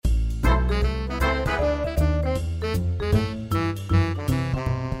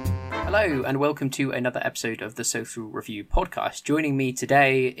Hello and welcome to another episode of the Social Review podcast. Joining me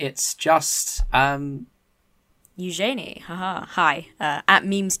today, it's just Eugenie. Haha. Hi. At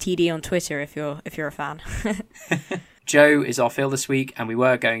memestd on Twitter if you're a fan. Joe is off ill this week, and we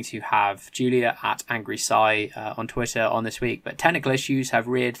were going to have Julia at Angry Sai on Twitter on this week, but technical issues have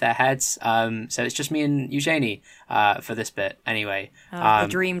reared their heads, so it's just me and Eugenie for this bit anyway. The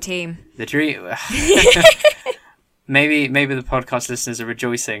dream team. The dream. Maybe the podcast listeners are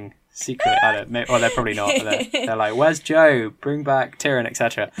rejoicing secretly. I don't know. Well, they're probably not. They're like, "Where's Joe? Bring back Tyrion,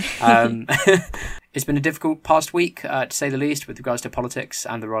 etc." It's been a difficult past week, to say the least, with regards to politics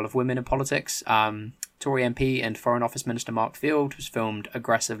and the role of women in politics. Tory MP and Foreign Office Minister Mark Field was filmed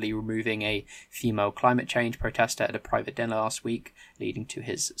aggressively removing a female climate change protester at a private dinner last week, leading to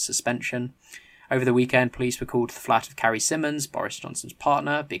his suspension. Over the weekend, police were called to the flat of Carrie Symonds, Boris Johnson's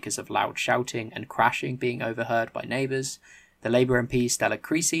partner, because of loud shouting and crashing being overheard by neighbours. The Labour MP Stella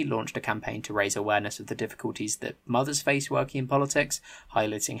Creasy launched a campaign to raise awareness of the difficulties that mothers face working in politics,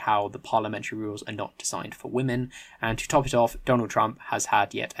 highlighting how the parliamentary rules are not designed for women. And to top it off, Donald Trump has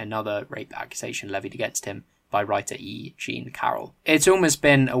had yet another rape accusation levied against him by writer E. Jean Carroll. It's almost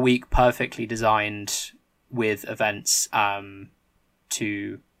been a week perfectly designed with events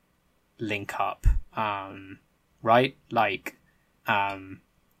to link up, right? Like,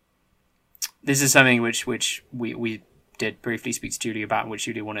 this is something which we did briefly speak to Julie about, which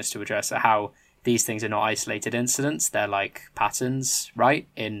Julie wanted us to address, how these things are not isolated incidents, they're like patterns, right,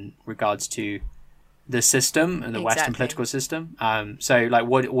 in regards to the system and the Western political system. So like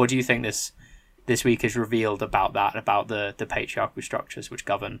what do you think this week has revealed about that, about the patriarchal structures which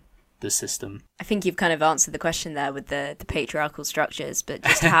govern the system? I think you've kind of answered the question there with the patriarchal structures, but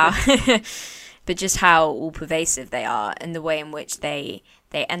just how just how all pervasive they are, and the way in which they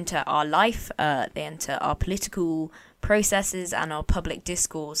enter our life, they enter our political processes and our public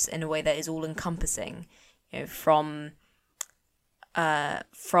discourse in a way that is all encompassing. You know, from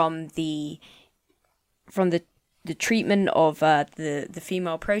the treatment of the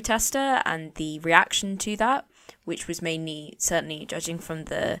female protester and the reaction to that, which was mainly, certainly judging from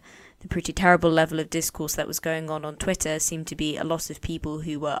the pretty terrible level of discourse that was going on Twitter, seemed to be a lot of people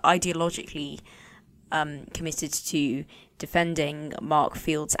who were ideologically committed to defending Mark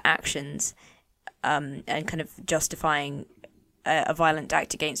Field's actions, and kind of justifying a violent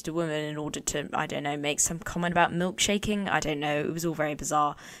act against a woman in order to, I don't know, make some comment about milkshaking. I don't know. It was all very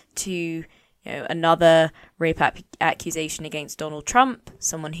bizarre. To another rape accusation against Donald Trump,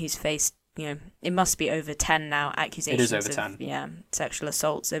 someone who's faced, it must be over 10 now, accusations. It is over 10. Of sexual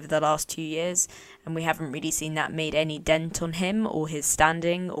assaults over the last 2 years, and we haven't really seen that made any dent on him or his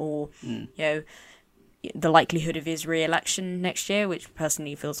standing or the likelihood of his re-election next year, which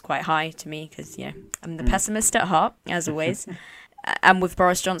personally feels quite high to me because I'm the pessimist at heart, as always. And with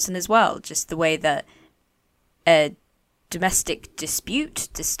Boris Johnson as well, just the way that a domestic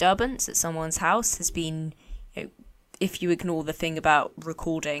disturbance at someone's house has been, if you ignore the thing about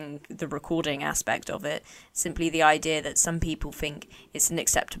the recording aspect of it, simply the idea that some people think it's an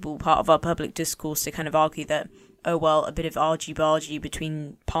acceptable part of our public discourse to kind of argue that, oh well, a bit of argy-bargy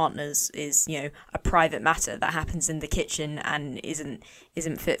between partners is, a private matter that happens in the kitchen and isn't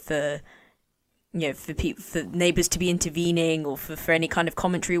fit for, for neighbours to be intervening or for any kind of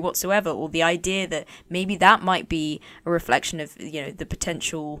commentary whatsoever, or the idea that maybe that might be a reflection of, the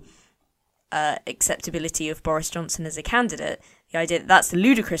potential acceptability of Boris Johnson as a candidate. The idea that that's a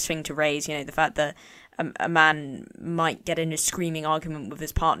ludicrous thing to raise, the fact that a man might get in a screaming argument with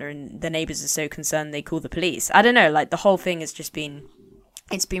his partner and the neighbours are so concerned they call the police. I don't know, like the whole thing has just been,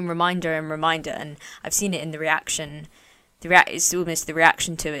 it's been reminder, and I've seen it in the reaction. It's almost the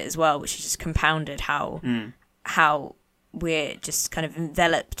reaction to it as well, which has just compounded how we're just kind of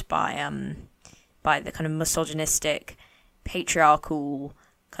enveloped by the kind of misogynistic, patriarchal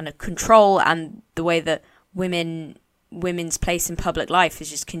kind of control, and the way that women's place in public life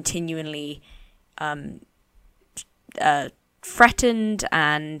is just continually threatened,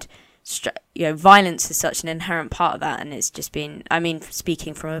 and violence is such an inherent part of that. And it's just been,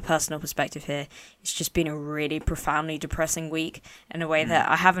 speaking from a personal perspective here, it's just been a really profoundly depressing week in a way that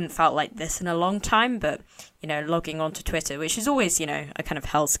I haven't felt like this in a long time. But logging onto Twitter, which is always a kind of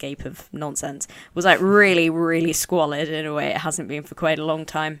hellscape of nonsense, was like really, really squalid in a way it hasn't been for quite a long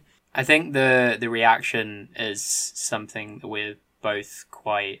time. I think the reaction is something that we're both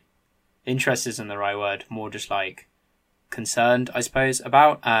quite interested, isn't the right word, more just like concerned, I suppose,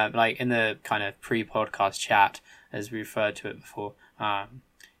 about. Like in the kind of pre-podcast chat, as we referred to it before,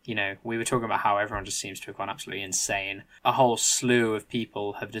 we were talking about how everyone just seems to have gone absolutely insane. A whole slew of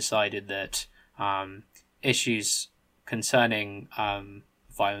people have decided that issues concerning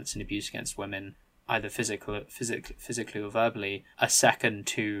violence and abuse against women, either physically or verbally, are second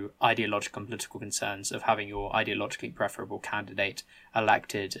to ideological and political concerns of having your ideologically preferable candidate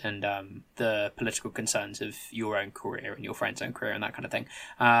elected, and the political concerns of your own career and your friend's own career and that kind of thing.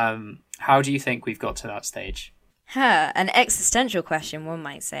 How do you think we've got to that stage? An existential question, one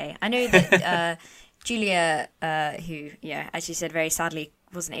might say. I know that Julia, who, as you said, very sadly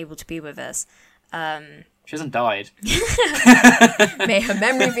wasn't able to be with us. She hasn't died. May her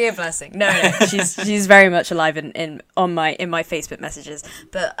memory be a blessing. No, she's very much alive in my Facebook messages.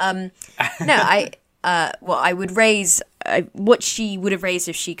 But I would raise what she would have raised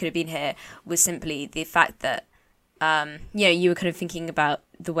if she could have been here was simply the fact that you were kind of thinking about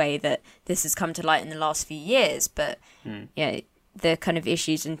the way that this has come to light in the last few years, but the kind of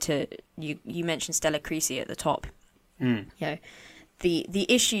issues into you mentioned Stella Creasy at the top. The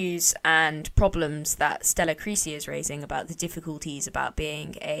issues and problems that Stella Creasy is raising about the difficulties about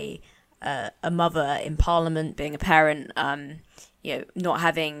being a mother in Parliament, being a parent, not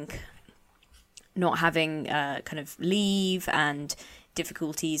having kind of leave, and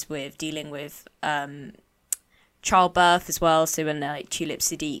difficulties with dealing with childbirth as well. So when Tulip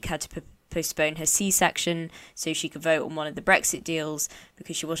Siddiq had to postpone her C-section so she could vote on one of the Brexit deals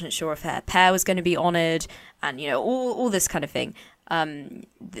because she wasn't sure if her pair was going to be honoured, and all this kind of thing.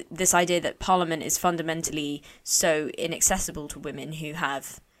 This idea that Parliament is fundamentally so inaccessible to women who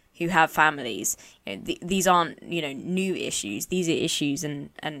have families. These aren't new issues. These are issues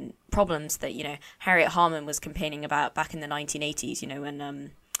and problems that Harriet Harman was campaigning about back in the 1980s.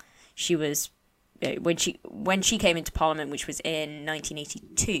 When she was when she came into Parliament, which was in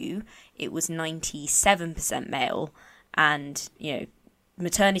 1982, it was 97% male, and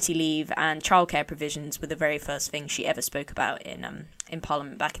maternity leave and childcare provisions were the very first thing she ever spoke about in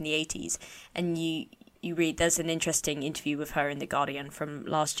Parliament back in the 80s. And you read, there's an interesting interview with her in The Guardian from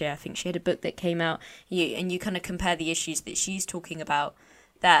last year. I think she had a book that came out. And you kind of compare the issues that she's talking about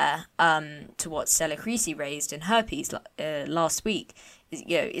there to what Stella Creasy raised in her piece last week.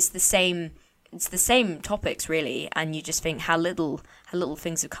 It's the same topics really, and you just think how little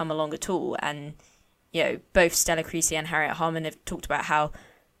things have come along at all. And both Stella Creasy and Harriet Harman have talked about how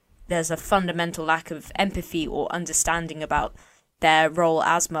there's a fundamental lack of empathy or understanding about their role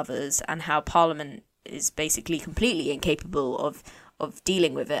as mothers, and how Parliament is basically completely incapable of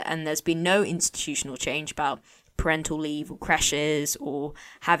dealing with it. And there's been no institutional change about parental leave or creches, or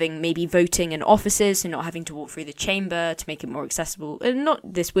having maybe voting in offices, and not having to walk through the chamber to make it more accessible. And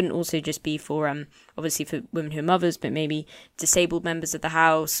this wouldn't also just be for obviously for women who are mothers, but maybe disabled members of the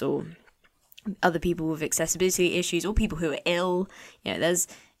House, or other people with accessibility issues, or people who are ill. There's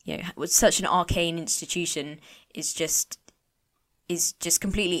such an arcane institution is just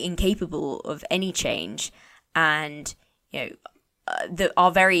completely incapable of any change. And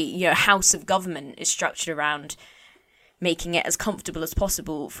our very House of Government is structured around making it as comfortable as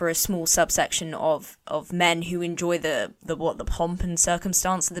possible for a small subsection of men who enjoy the pomp and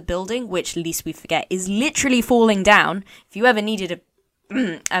circumstance of the building, which, least we forget, is literally falling down. If you ever needed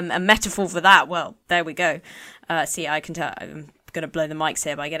a metaphor for that, well, there we go. See, I can tell I'm going to blow the mics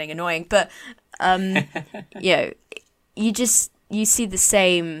here by getting annoying, but you see the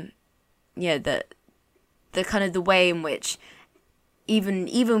same, the kind of the way in which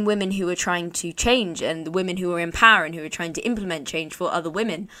even women who are trying to change, and the women who are in power and who are trying to implement change for other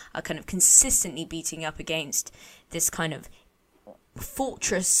women, are kind of consistently beating up against this kind of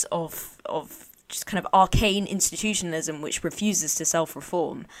fortress of just kind of arcane institutionalism which refuses to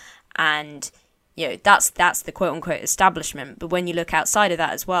self-reform. And that's the quote-unquote establishment. But when you look outside of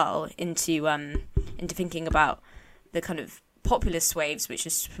that as well, into thinking about the kind of populist waves which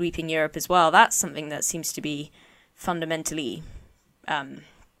are sweeping Europe as well, that's something that seems to be fundamentally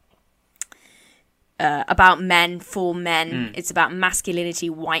about men for men. It's about masculinity,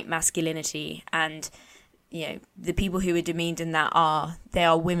 white masculinity, and the people who are demeaned in that they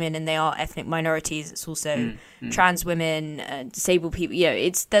are women, and they are ethnic minorities. It's also trans women, disabled people.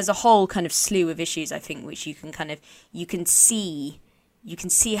 There's a whole kind of slew of issues, I think, which you can see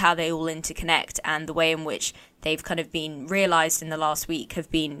how they all interconnect, and the way in which they've kind of been realised in the last week have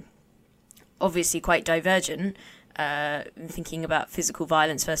been obviously quite divergent. Thinking about physical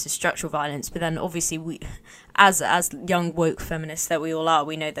violence versus structural violence, but then obviously we, as young woke feminists that we all are,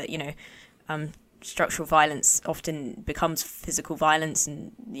 we know that structural violence often becomes physical violence,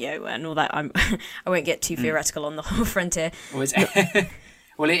 and and all that. I won't get too theoretical on the whole frontier. Well,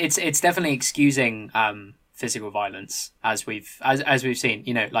 it's definitely excusing physical violence as we've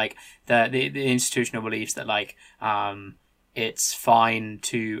seen. Like the institutional beliefs that it's fine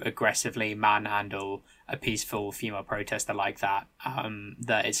to aggressively manhandle a peaceful female protester like that.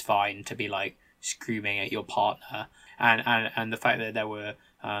 That it's fine to be like screaming at your partner, and the fact that there were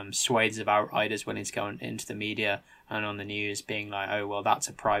swathes of outriders willing to go into the media and on the news being like, oh well, that's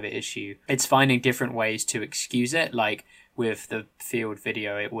a private issue. It's finding different ways to excuse it. Like with the field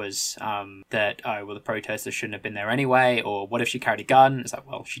video, it was that, oh well, the protesters shouldn't have been there anyway, or what if she carried a gun? It's like,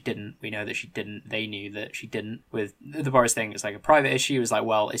 well, she didn't. We know that she didn't. They knew that she didn't. With the Boris thing, it's like a private issue. It's like,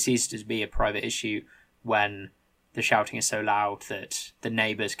 well, it ceases to be a private issue when the shouting is so loud that the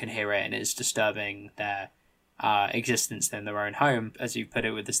neighbours can hear it and it's disturbing their existence in their own home. As you put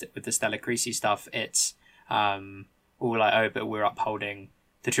it with the Stella Creasy stuff, it's all like, oh, but we're upholding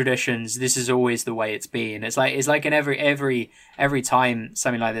the traditions. This is always the way it's been. It's like in every time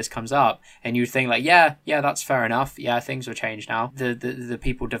something like this comes up, and you think like, yeah, that's fair enough. Yeah, things will change now. The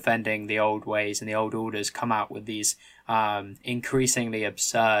people defending the old ways and the old orders come out with these increasingly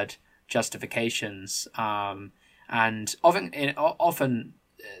absurd justifications, and often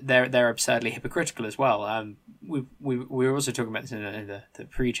they're absurdly hypocritical as well. We were also talking about this in the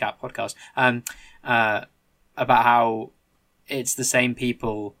pre-chat podcast, about how it's the same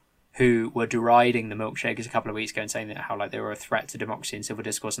people who were deriding the milkshakers a couple of weeks ago and saying that how like they were a threat to democracy and civil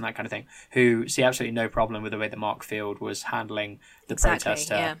discourse and that kind of thing, who see absolutely no problem with the way that Mark Field was handling the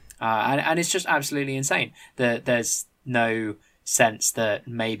protester. Yeah. And it's just absolutely insane that there's no sense that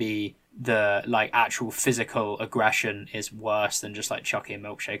maybe the like actual physical aggression is worse than just like chucking a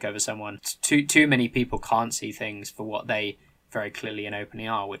milkshake over someone. Too many people can't see things for what they very clearly and openly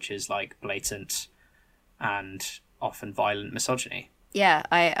are, which is like blatant and often violent misogyny. Yeah,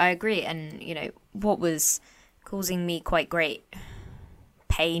 I agree. And, you know, what was causing me quite great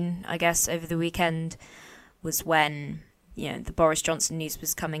pain, I guess, over the weekend was when, you know, the Boris Johnson news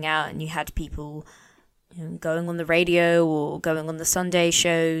was coming out and you had people, you know, going on the radio or going on the Sunday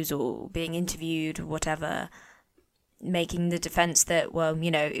shows or being interviewed or whatever, making the defense that, well,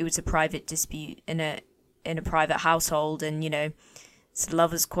 you know, it was a private dispute in a private household and, you know, it's a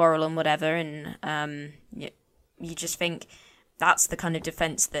lover's quarrel and whatever. And you just think that's the kind of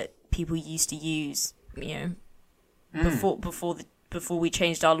defense that people used to use, you know, before we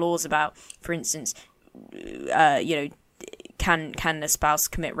changed our laws about, for instance, you know, can a spouse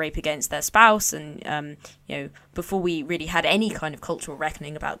commit rape against their spouse, and you know, before we really had any kind of cultural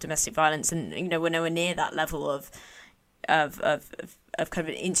reckoning about domestic violence, and you know, we're nowhere near that level of kind of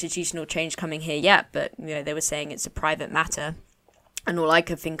an institutional change coming here yet. But you know, they were saying it's a private matter. And all I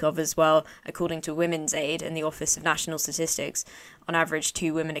could think of as well, according to Women's Aid and the Office of National Statistics, on average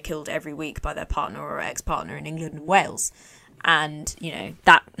 2 women are killed every week by their partner or ex-partner in England and Wales. And, you know,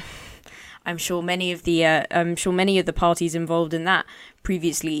 that I'm sure many of the parties involved in that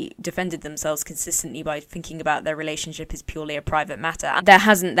previously defended themselves consistently by thinking about their relationship as purely a private matter. There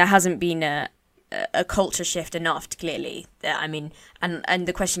hasn't been a culture shift enough, clearly. I mean, and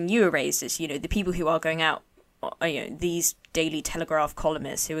the question you raised is, you know, the people who are going out, you know, these Daily Telegraph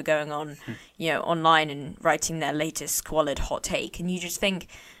columnists who are going on, you know, online and writing their latest squalid hot take, and you just think,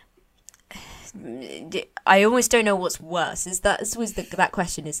 I almost don't know what's worse. It's always that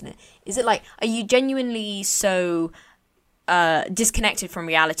question, isn't it? Is it like, are you genuinely so disconnected from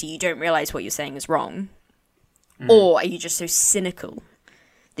reality you don't realize what you're saying is wrong, or are you just so cynical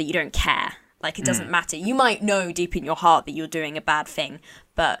that you don't care? Like, it doesn't matter. You might know deep in your heart that you're doing a bad thing,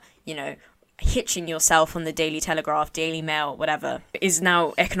 but, you know, hitching yourself on the Daily Telegraph, Daily Mail, whatever, is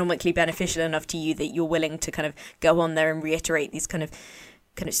now economically beneficial enough to you that you're willing to kind of go on there and reiterate these kind of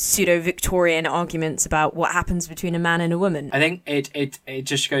pseudo-Victorian arguments about what happens between a man and a woman. I think it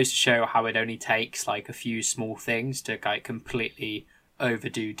just goes to show how it only takes like a few small things to like completely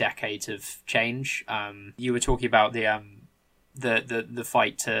overdo decades of change. You were talking about the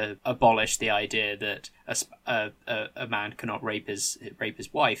fight to abolish the idea that a man cannot rape his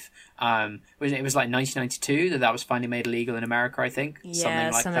wife. It was like 1992 that was finally made illegal in America, I think. Yeah,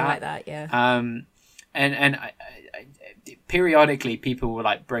 something like that. Yeah. And I periodically people will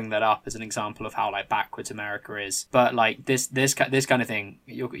like bring that up as an example of how like backwards America is, but like this kind of thing,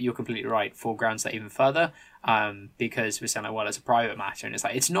 you're completely right, foregrounds that even further, because we're saying like, well, it's a private matter, and it's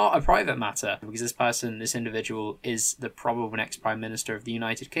like, it's not a private matter, because this individual is the probable next prime minister of the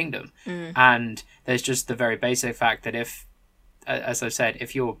United Kingdom, and there's just the very basic fact that if, as I've said,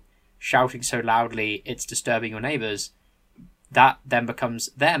 if you're shouting so loudly it's disturbing your neighbours, that then becomes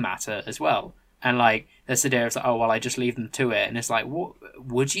their matter as well. And like this idea of like, oh well, I just leave them to it, and it's like, what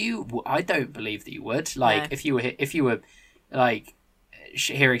would you? I don't believe that you would. Like, if you were like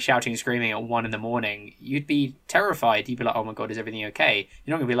hearing shouting and screaming at 1 a.m, you'd be terrified. You'd be like, oh my God, is everything okay?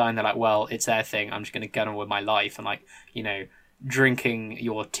 You're not going to be lying there like, well, it's their thing. I'm just going to get on with my life and like, you know, drinking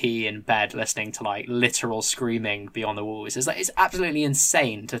your tea in bed, listening to like literal screaming beyond the walls. It's absolutely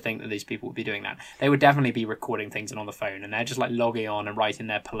insane to think that these people would be doing that. They would definitely be recording things and on the phone, and they're just like logging on and writing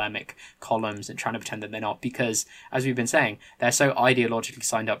their polemic columns and trying to pretend that they're not, because as we've been saying, they're so ideologically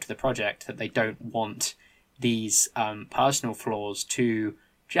signed up to the project that they don't want these personal flaws to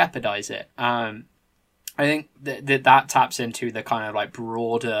jeopardize it. I think that taps into the kind of like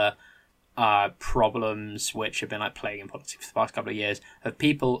broader problems which have been like plaguing politics for the past couple of years, of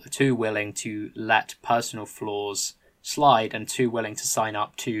people too willing to let personal flaws slide and too willing to sign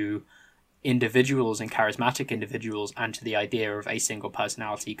up to individuals and charismatic individuals and to the idea of a single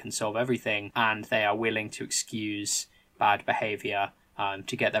personality can solve everything, and they are willing to excuse bad behavior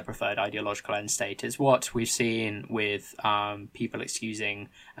to get their preferred ideological end state. Is what we've seen with people excusing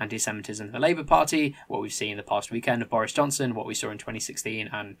anti-Semitism in the Labour Party, what we've seen the past weekend of Boris Johnson, what we saw in 2016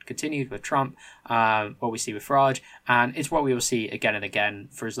 and continued with Trump, what we see with Farage, and it's what we will see again and again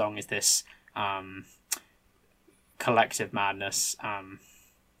for as long as this collective madness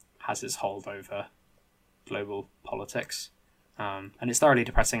has its hold over global politics. And it's thoroughly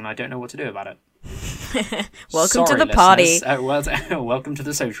depressing, and I don't know what to do about it. Welcome Sorry, to the party. Welcome to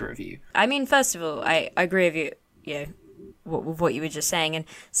the social review. I mean, first of all, I agree with you, with what you were just saying, and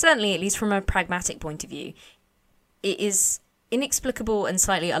certainly, at least from a pragmatic point of view, it is inexplicable and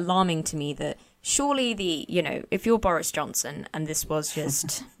slightly alarming to me that surely if you're Boris Johnson and this was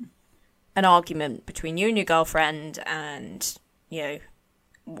just an argument between you and your girlfriend and,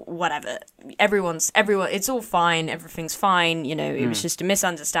 whatever, everyone, it's all fine, everything's fine, it was just a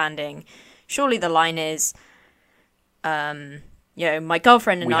misunderstanding. Surely the line is, my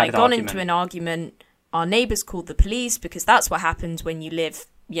girlfriend and I got into an argument, our neighbours called the police, because that's what happens when you live,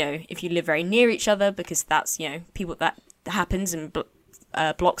 if you live very near each other, because that's, people that happens in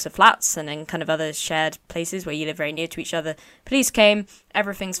blocks of flats and in kind of other shared places where you live very near to each other. Police came,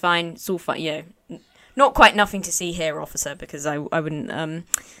 everything's fine, it's all fine, not quite nothing to see here, officer, because I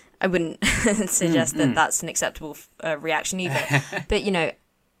wouldn't suggest that that's an acceptable reaction either. But,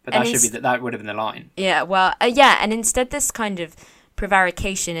 But that would have been the line. Yeah, well, and instead this kind of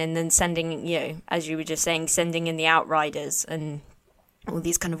prevarication and then sending, as you were just saying, sending in the outriders and all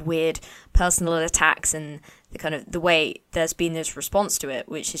these kind of weird personal attacks, and the way there's been this response to it,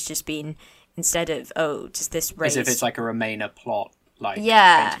 which has just been, instead of, does this raise... As if it's like a Remainer plot, like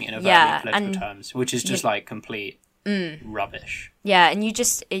painting it in political terms, which is just like complete rubbish. Yeah, and you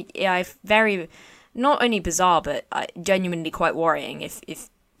just, very, not only bizarre, but genuinely quite worrying if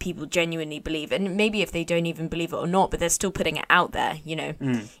people genuinely believe, and maybe if they don't even believe it or not, but they're still putting it out there,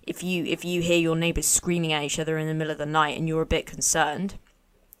 if you hear your neighbours screaming at each other in the middle of the night and you're a bit concerned,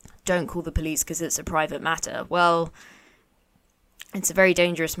 don't call the police because it's a private matter. Well, it's a very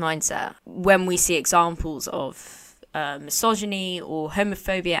dangerous mindset. When we see examples of misogyny or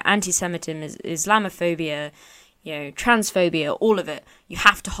homophobia, anti-Semitism, Islamophobia, transphobia, all of it, you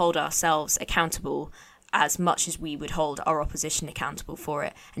have to hold ourselves accountable as much as we would hold our opposition accountable for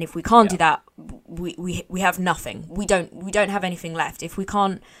it. And if we can't do that, we have nothing. We don't have anything left. If we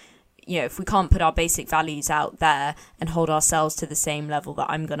can't put our basic values out there and hold ourselves to the same level that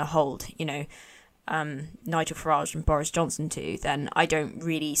I'm going to hold, Nigel Farage and Boris Johnson to, then I don't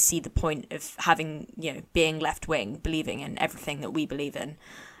really see the point of having, being left wing, believing in everything that we believe in.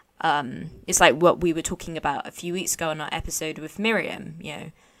 It's like what we were talking about a few weeks ago in our episode with Miriam,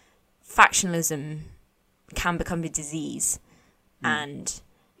 factionalism can become a disease, and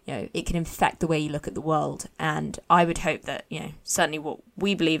it can infect the way you look at the world. And I would hope that certainly what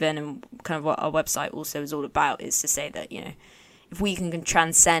we believe in and kind of what our website also is all about is to say that if we can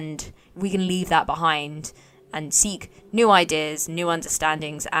transcend, we can leave that behind and seek new ideas, new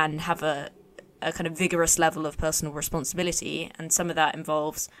understandings, and have a kind of vigorous level of personal responsibility. And some of that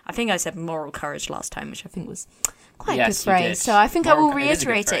involves, I think I said moral courage last time, which I think was quite a good phrase. So I think I will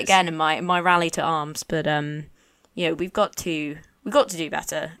reiterate it again in my rally to arms. But we've got to do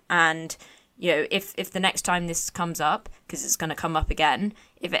better. And if the next time this comes up, because it's going to come up again,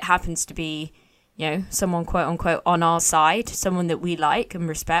 if it happens to be someone quote unquote on our side, someone that we like and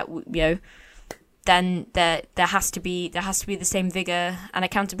respect, then there has to be the same vigor and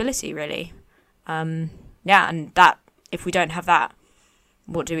accountability, really. And that, if we don't have that,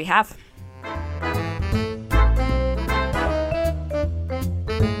 what do we have?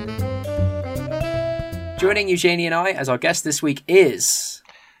 Joining Eugenie and I as our guest this week is...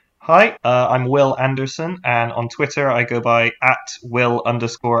 Hi, I'm Will Anderson, and on Twitter I go by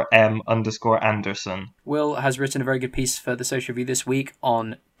 @Will_M_Anderson. Will has written a very good piece for the Social Review this week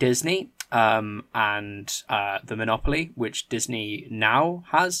on Disney and the monopoly which Disney now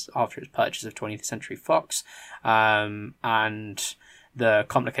has after its purchase of 20th Century Fox, and the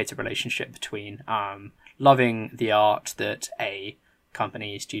complicated relationship between loving the art that a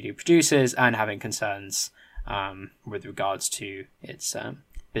company studio produces and having concerns with regards to its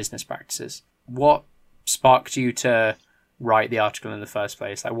business practices. What sparked you to write the article in the first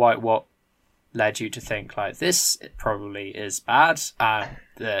place? Like, what led you to think like this? It probably is bad.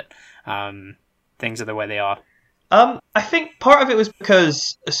 That things are the way they are. I think part of it was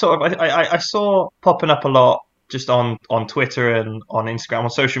because sort of I saw popping up a lot just on Twitter and on Instagram, on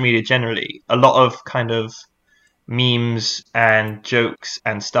social media generally, a lot of kind of memes and jokes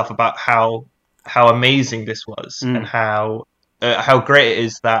and stuff about how amazing this was and how great it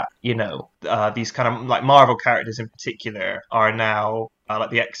is that these kind of like Marvel characters in particular are now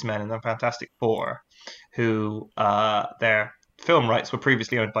like the X-Men and the Fantastic Four, who their film rights were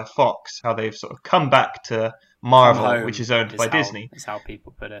previously owned by Fox. How they've sort of come back to Marvel, which is owned by Disney. Is how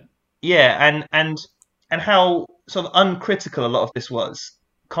people put it. Yeah, and how sort of uncritical a lot of this was,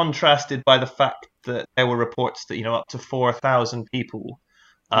 contrasted by the fact that there were reports that up to 4,000 people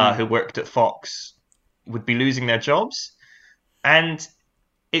who worked at Fox would be losing their jobs. And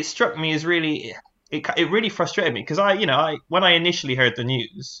it struck me as really, it really frustrated me because when I initially heard the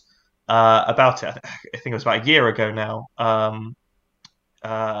news about it, I think it was about a year ago now,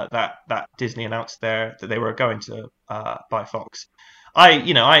 that Disney announced that they were going to buy Fox. I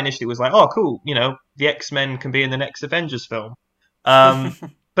initially was like, oh, cool, the X-Men can be in the next Avengers film. But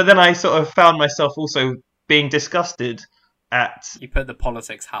then I sort of found myself also being disgusted at. You put the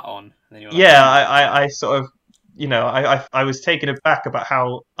politics hat on, and then you're like, yeah, I sort of. I was taken aback about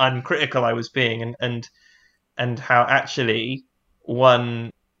how uncritical I was being, and how actually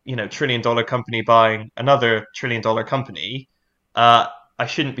one $1 trillion company buying another $1 trillion company, I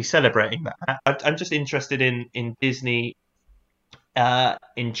shouldn't be celebrating that. I'm just interested in Disney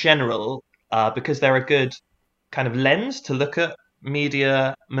in general because they're a good kind of lens to look at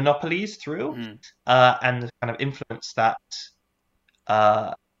media monopolies through, and the kind of influence that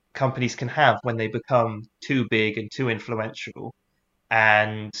companies can have when they become too big and too influential.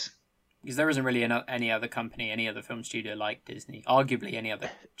 And because there isn't really any other company, any other film studio like Disney, arguably any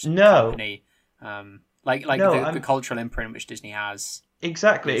other company, the cultural imprint which Disney has.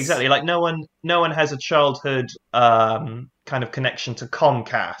 Exactly. Like no one has a childhood kind of connection to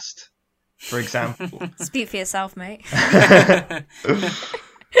Comcast, for example. Speak for yourself, mate.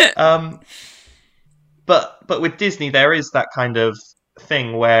 But with Disney, there is that kind of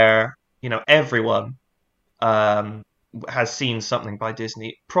thing where everyone has seen something by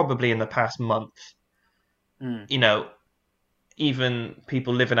Disney probably in the past month. Even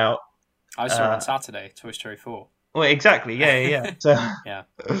people living out. I saw it on Saturday, Toy Story 4. Well, exactly. Yeah. So yeah,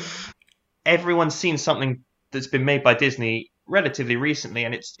 everyone's seen something that's been made by Disney relatively recently,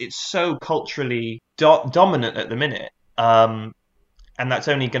 and it's so culturally dominant at the minute, and that's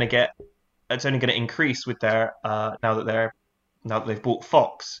only going to increase with their now that they've bought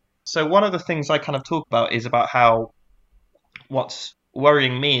Fox. So one of the things I kind of talk about is about how what's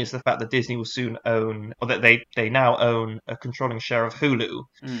worrying me is the fact that Disney will soon own, or that they now own a controlling share of Hulu.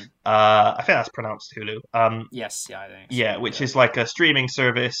 I think that's pronounced Hulu. Yes, yeah, I think. Yeah, which is like a streaming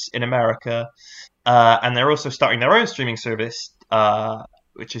service in America, and they're also starting their own streaming service,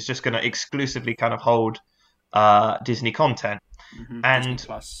 which is just going to exclusively kind of hold Disney content. And Disney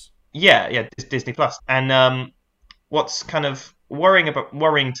Plus. Yeah, Disney Plus. And what's kind of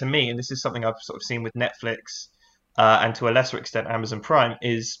worrying to me, and this is something I've sort of seen with Netflix, and to a lesser extent Amazon Prime,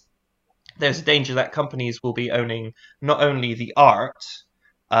 is there's a danger that companies will be owning not only the art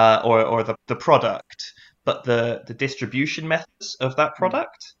or the product, but the distribution methods of that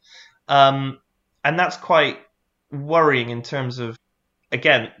product. And that's quite worrying in terms of,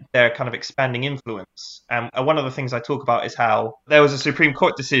 again, their kind of expanding influence. And one of the things I talk about is how there was a Supreme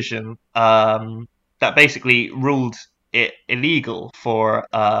Court decision that basically ruled it illegal for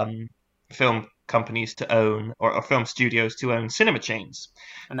film companies to own, or film studios to own, cinema chains,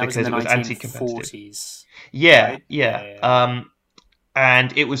 and that because was in the 1940s.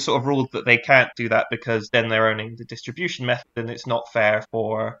 And it was sort of ruled that they can't do that because then they're owning the distribution method and it's not fair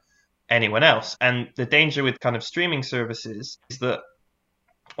for anyone else. And the danger with kind of streaming services is that,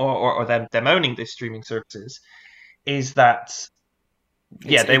 or them owning these streaming services, is that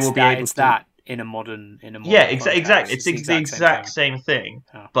they will be able to. That in a modern exactly. It's the exact same thing,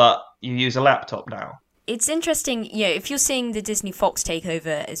 but you use a laptop now. It's interesting, if you're seeing the Disney Fox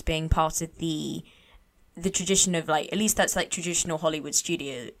takeover as being part of the tradition of, like, at least that's like traditional Hollywood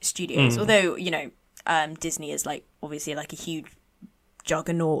studios. Although, Disney is like obviously like a huge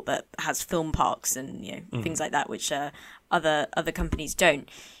juggernaut that has film parks and things like that, which other companies don't.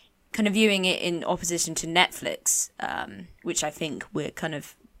 Kind of viewing it in opposition to Netflix, which I think we're kind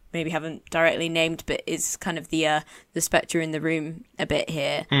of maybe haven't directly named, but is kind of the spectre in the room a bit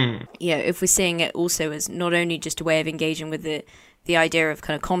here. If we're seeing it also as not only just a way of engaging with the idea of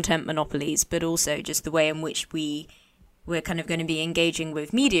kind of content monopolies, but also just the way in which we're kind of going to be engaging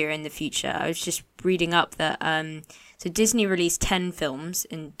with media in the future. I was just reading up that so Disney released 10 films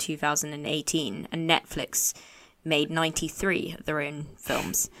in 2018, and Netflix made 93 of their own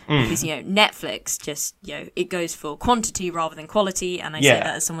films. Because, Netflix just, it goes for quantity rather than quality, and I say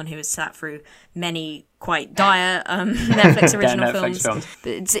that as someone who has sat through many quite dire Netflix original films.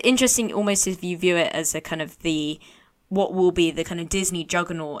 But it's interesting almost if you view it as a kind of what will be the kind of Disney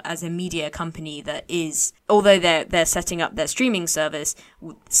juggernaut as a media company that is, although they're setting up their streaming service,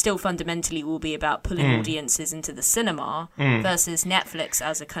 still fundamentally will be about pulling audiences into the cinema versus Netflix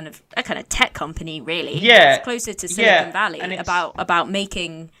as a kind of tech company, really. Yeah, it's closer to Silicon Valley, about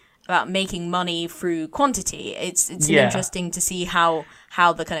making money through quantity. It's interesting to see how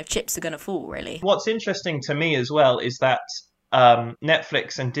the kind of chips are going to fall, really. What's interesting to me as well is that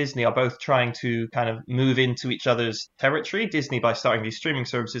Netflix and Disney are both trying to kind of move into each other's territory. Disney by starting these streaming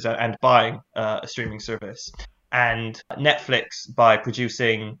services and buying a streaming service, and Netflix by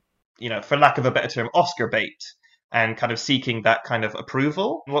producing, for lack of a better term, Oscar bait, and kind of seeking that kind of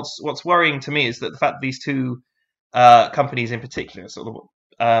approval. What's worrying to me is that the fact that these two companies in particular sort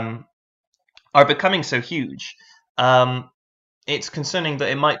of are becoming so huge. It's concerning that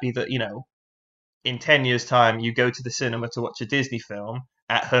it might be that, in 10 years' time, you go to the cinema to watch a Disney film.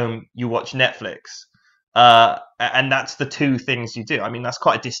 At home, you watch Netflix. And that's the two things you do. I mean, that's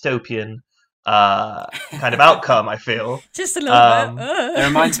quite a dystopian kind of outcome, I feel. Just a little bit. It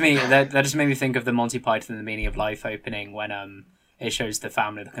reminds me, that just made me think of the Monty Python and the Meaning of Life opening when it shows the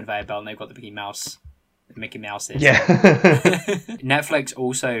family, the conveyor belt, and they've got the Mickey Mouses. Yeah. Netflix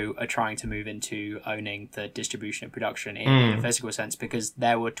also are trying to move into owning the distribution and production in a physical sense, because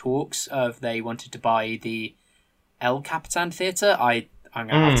there were talks of they wanted to buy the El Capitan Theatre. I'm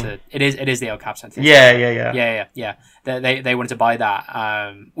gonna have to. It is the El Capitan Theatre. Yeah. They wanted to buy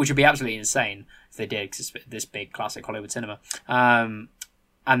that, which would be absolutely insane if they did, because it's this big classic Hollywood cinema. And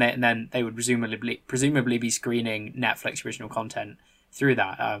then they would presumably be screening Netflix original content through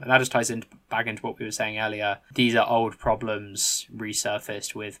that. And that just ties back into what we were saying earlier. These are old problems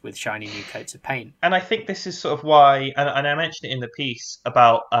resurfaced with shiny new coats of paint. And I think this is sort of why, and I mentioned it in the piece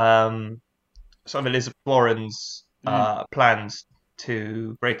about sort of Elizabeth Warren's plans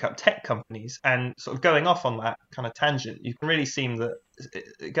to break up tech companies, and sort of going off on that kind of tangent, you can really see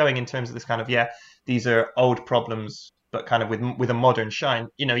that going in terms of this kind of, these are old problems, but kind of with a modern shine.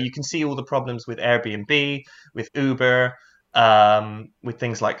 You can see all the problems with Airbnb, with Uber, with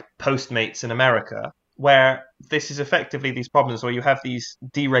things like Postmates in America, where this is effectively these problems where you have these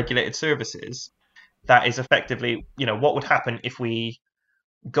deregulated services that is effectively, what would happen if we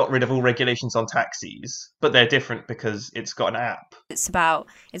got rid of all regulations on taxis, but they're different because it's got an app. It's about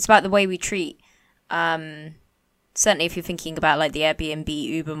the way we treat, certainly if you're thinking about like the Airbnb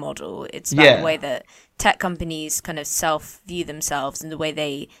Uber model, it's about the way that tech companies kind of self-view themselves and the way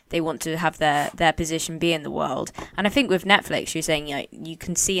they want to have their position be in the world. And I think with Netflix, you're saying you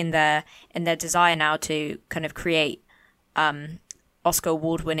can see in their desire now to kind of create Oscar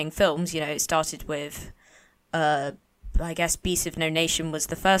award-winning films. It started with I guess Beasts of No Nation was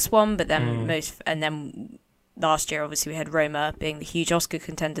the first one, but then then last year obviously we had Roma being the huge Oscar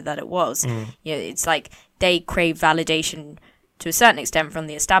contender that it was. It's like they crave validation to a certain extent from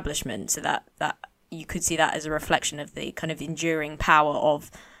the establishment, so that you could see that as a reflection of the kind of enduring power of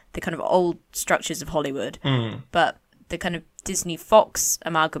the kind of old structures of Hollywood. But the kind of Disney Fox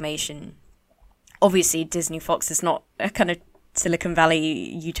amalgamation, obviously Disney Fox is not a kind of Silicon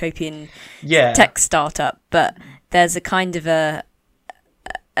Valley utopian tech startup, but there's a kind of a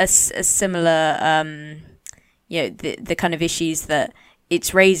similar the kind of issues that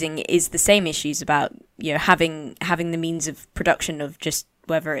it's raising is the same issues about having the means of production of just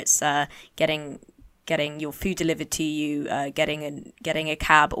whether it's getting your food delivered to you, getting a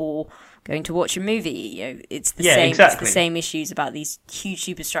cab, or going to watch a movie. It's the same. Exactly. It's the same issues about these huge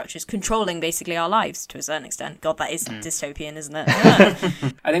superstructures controlling basically our lives to a certain extent. God, that is dystopian, isn't it?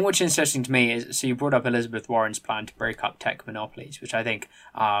 I think what's interesting to me is, so you brought up Elizabeth Warren's plan to break up tech monopolies, which I think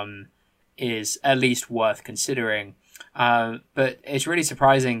is at least worth considering. But it's really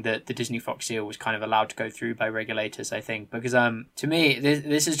surprising that the Disney Fox deal was kind of allowed to go through by regulators, I think, because to me,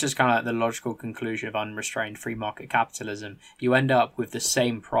 this is just kind of like the logical conclusion of unrestrained free market capitalism. You end up with the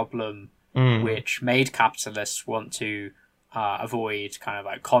same problem which made capitalists want to avoid kind of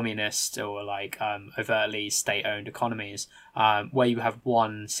like communist or like overtly state-owned economies, where you have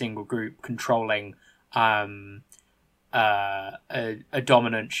one single group controlling a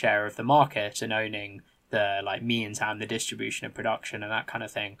dominant share of the market and owning the like means and the distribution of production and that kind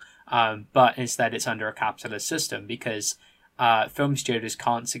of thing. But instead it's under a capitalist system because film studios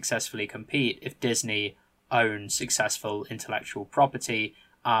can't successfully compete if Disney owns successful intellectual property,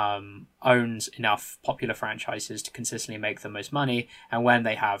 owns enough popular franchises to consistently make the most money, and when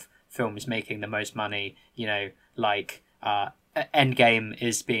they have films making the most money, like Endgame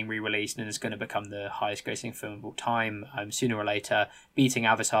is being re-released and is going to become the highest grossing film of all time sooner or later, beating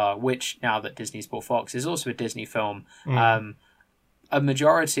Avatar, which now that Disney's bought Fox is also a Disney film. A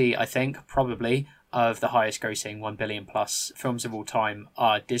majority, I think, probably, of the highest grossing 1 billion plus films of all time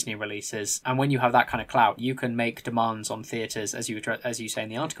are Disney releases. And when you have that kind of clout, you can make demands on theatres, as you say in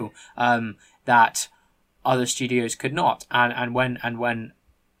the article, that other studios could not. And when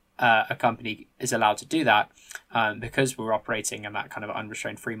a company is allowed to do that, because we're operating in that kind of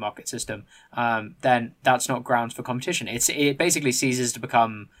unrestrained free market system, then that's not grounds for competition. It basically ceases to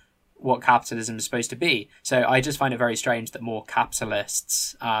become what capitalism is supposed to be. So I just find it very strange that more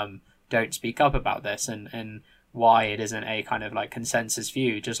capitalists don't speak up about this and why it isn't a kind of like consensus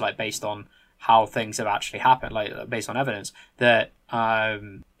view, just like based on how things have actually happened, like based on evidence, that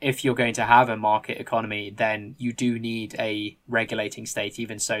if you're going to have a market economy, then you do need a regulating state,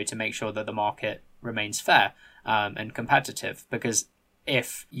 even so, to make sure that the market remains fair and competitive. Because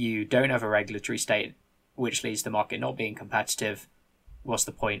if you don't have a regulatory state, which leads to the market not being competitive, what's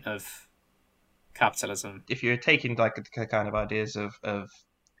the point of capitalism? If you're taking like the kind of ideas of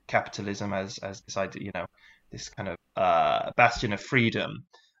capitalism as this idea, this kind of bastion of freedom,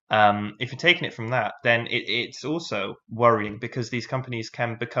 if you're taking it from that, then it's also worrying because these companies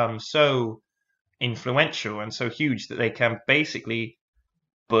can become so influential and so huge that they can basically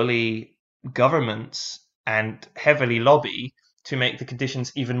bully governments and heavily lobby to make the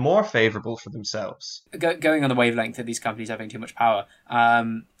conditions even more favorable for themselves. Going on the wavelength of these companies having too much power,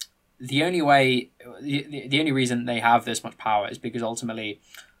 the only reason they have this much power is because ultimately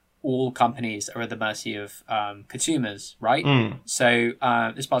all companies are at the mercy of consumers, right? So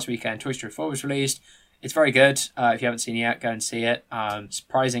this past weekend, Toy Story 4 was released. It's very good. If you haven't seen it yet, go and see it.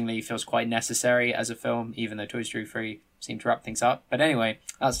 Surprisingly, feels quite necessary as a film, even though Toy Story 3 seemed to wrap things up. But anyway,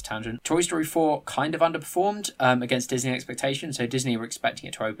 that's a tangent. Toy Story 4 kind of underperformed against Disney expectations. So Disney were expecting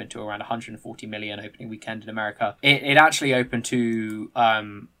it to open to around 140 million opening weekend in America. It actually opened to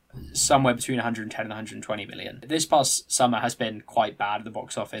somewhere between 110 and 120 million. This past summer has been quite bad at the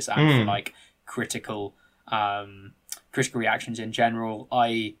box office and for like critical reactions in general.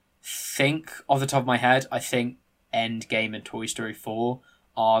 I think, off the top of my head, Endgame and Toy Story 4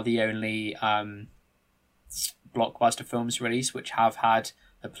 are the only blockbuster films released which have had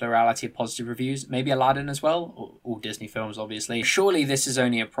a plurality of positive reviews. Maybe Aladdin as well, all Disney films, obviously. Surely this is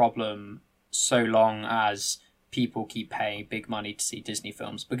only a problem so long as people keep paying big money to see Disney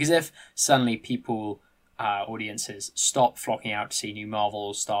films. Because if suddenly audiences stop flocking out to see new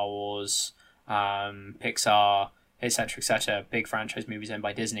Marvel, Star Wars, Pixar, etc., big franchise movies owned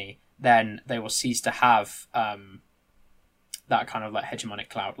by Disney, then they will cease to have that kind of like hegemonic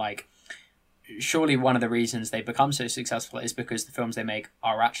clout. Like, surely one of the reasons they become so successful is because the films they make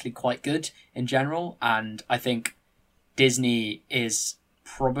are actually quite good in general. And I think Disney is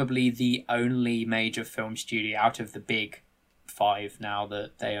probably the only major film studio out of the big five now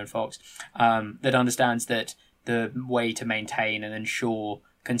that they own Fox that understands that the way to maintain and ensure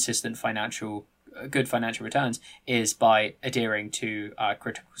consistent good financial returns is by adhering to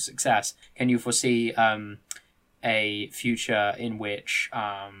critical success. Can you foresee a future in which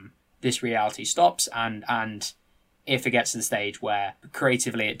this reality stops and if it gets to the stage where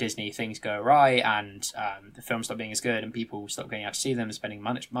creatively at Disney things go awry and the films stop being as good and people stop going out to see them and spending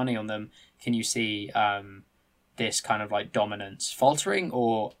much money on them, can you see this kind of like dominance faltering,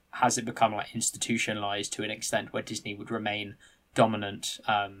 or has it become like institutionalized to an extent where Disney would remain dominant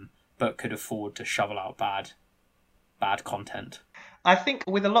but could afford to shovel out bad content? I think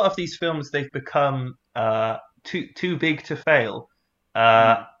with a lot of these films, they've become too big to fail,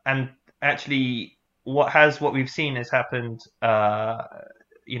 and actually, what we've seen has happened.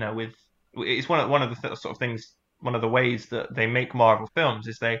 With it's one of the sort of things. One of the ways that they make Marvel films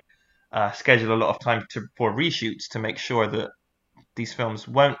is they schedule a lot of time for reshoots to make sure that these films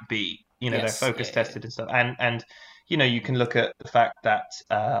won't be, they're focus tested and stuff. And you can look at the fact that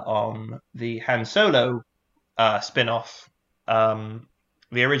on the Han Solo spin-off,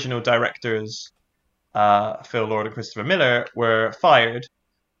 the original directors, Phil Lord and Christopher Miller, were fired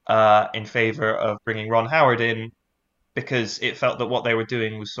in favor of bringing Ron Howard in because it felt that what they were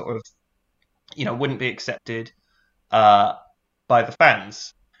doing was sort of, wouldn't be accepted by the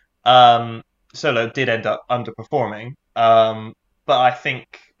fans. Solo did end up underperforming, but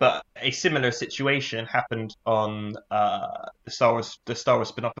a similar situation happened on the Star Wars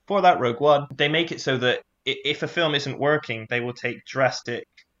spin-off before that, Rogue One. They make it so that if a film isn't working, they will take drastic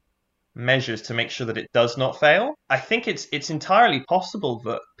measures to make sure that it does not fail. I think it's entirely possible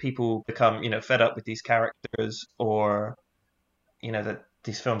that people become, fed up with these characters, or, that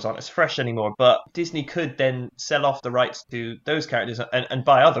these films aren't as fresh anymore. But Disney could then sell off the rights to those characters and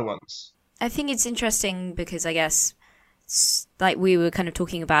buy other ones. I think it's interesting because I guess, like we were kind of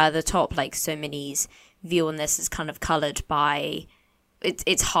talking about at the top, like so many's view on this is kind of coloured by...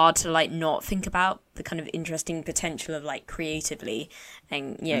 It's hard to like not think about the kind of interesting potential of like creatively,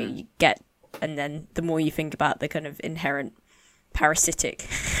 and you get, and then the more you think about the kind of inherent parasitic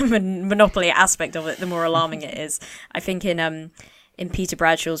monopoly aspect of it, the more alarming it is. I think in Peter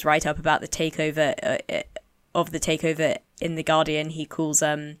Bradshaw's write up about the takeover in The Guardian, he calls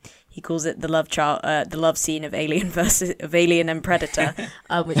it the love scene of Alien and Predator,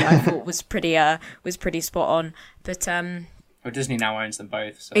 which I thought was pretty spot on. But well, Disney now owns them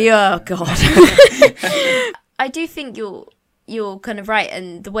both. So. Yeah, God. I do think you're kind of right,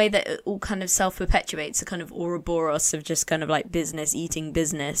 and the way that it all kind of self-perpetuates, a kind of Ouroboros of just kind of like business eating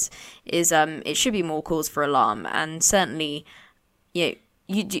business, is it should be more cause for alarm. And certainly, you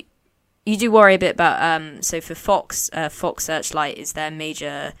do worry a bit about so for Fox Searchlight is their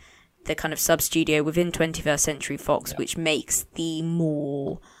major, the kind of sub-studio within 21st Century Fox, which makes the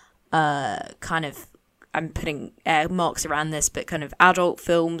more kind of, I'm putting air marks around this, but kind of adult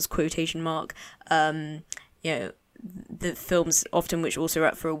films, quotation mark, the films often which also are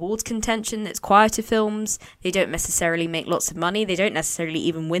up for awards contention, that's quieter films. They don't necessarily make lots of money. They don't necessarily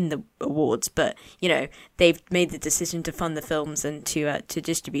even win the awards, but, they've made the decision to fund the films and to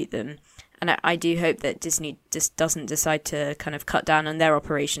distribute them. And I do hope that Disney just doesn't decide to kind of cut down on their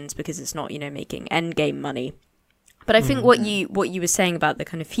operations because it's not, making endgame money. But I think what you were saying about the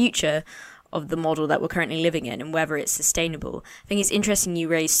kind of future of the model that we're currently living in and whether it's sustainable, I think it's interesting you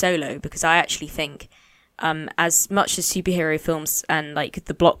raise Solo, because I actually think as much as superhero films and like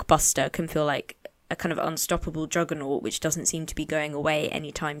the blockbuster can feel like a kind of unstoppable juggernaut which doesn't seem to be going away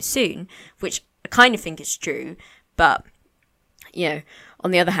anytime soon, which I kind of think is true, but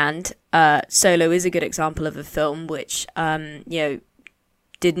on the other hand, Solo is a good example of a film which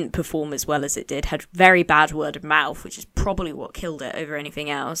didn't perform as well as it did, had very bad word of mouth, which is probably what killed it over anything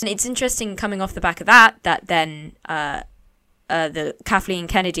else. And it's interesting coming off the back of that then the Kathleen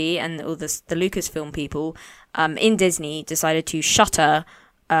Kennedy and all the Lucasfilm people in Disney decided to shutter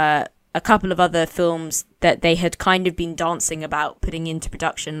a couple of other films that they had kind of been dancing about putting into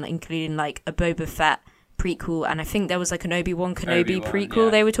production, including like a Boba Fett prequel, and I think there was like an Obi-Wan Kenobi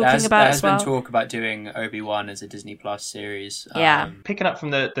prequel they were talking about as well. There's been talk about doing Obi-Wan as a Disney Plus series. Picking up from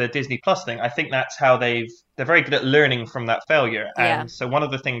the Disney Plus thing, I think that's how they're very good at learning from that failure. And so one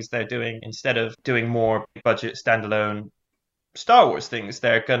of the things they're doing, instead of doing more budget standalone Star Wars things,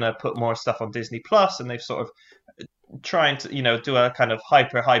 they're going to put more stuff on Disney Plus, and they've sort of trying to, do a kind of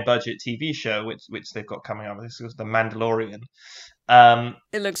hyper high budget TV show, which they've got coming up. This was The Mandalorian.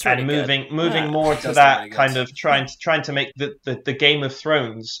 It looks really good. Moving more to that really kind of trying to make the Game of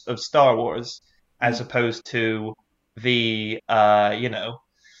Thrones of Star Wars, as opposed to the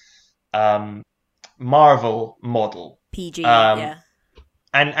Marvel model. PG,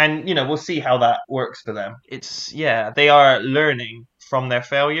 And we'll see how that works for them. They are learning from their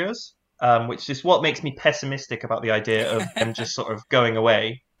failures, which is what makes me pessimistic about the idea of them just sort of going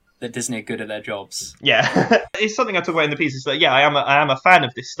away. That Disney are good at their jobs. Yeah, it's something I talk about in the piece. Is that I am a fan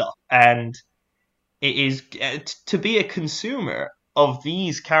of this stuff, and it is to be a consumer of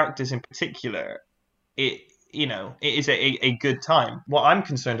these characters in particular. It is a good time. What I'm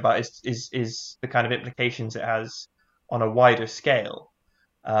concerned about is the kind of implications it has on a wider scale.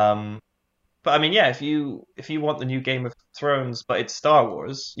 But I mean, if you want the new Game of Thrones, but it's Star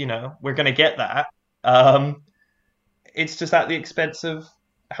Wars, we're going to get that. It's just at the expense of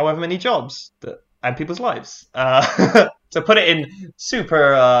however many jobs and people's lives. To put it in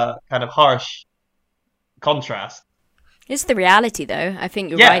super kind of harsh contrast. It's the reality, though. I think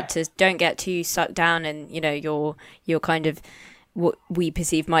you're right to don't get too sucked down in, your kind of what we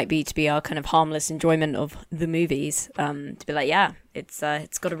perceive might be to be our kind of harmless enjoyment of the movies, to be like, yeah,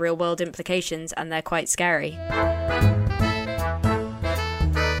 it's got a real world implications and they're quite scary.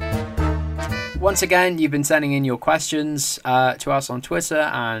 Once again, you've been sending in your questions to us on Twitter,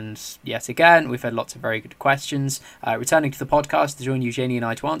 and yet again, we've had lots of very good questions. Returning to the podcast to join Eugenie and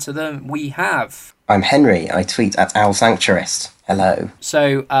I to answer them, we have... I'm Henry. I tweet at Owl Sanctuarist. Hello.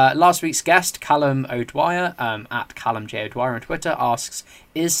 So, last week's guest, Callum O'Dwyer, at Callum J. O'Dwyer on Twitter, asks,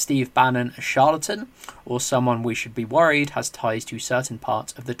 is Steve Bannon a charlatan, or someone we should be worried has ties to certain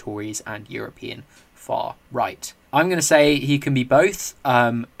parts of the Tories and European far right? I'm going to say he can be both,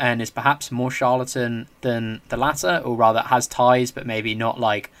 and is perhaps more charlatan than the latter, or rather has ties, but maybe not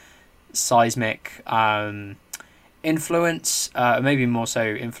like seismic influence, maybe more so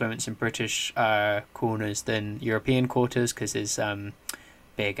influence in British corners than European quarters, because his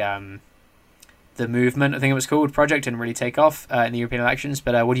big the movement, I think it was called, project didn't really take off in the European elections.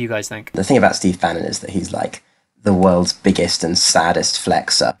 But what do you guys think? The thing about Steve Bannon is that he's like the world's biggest and saddest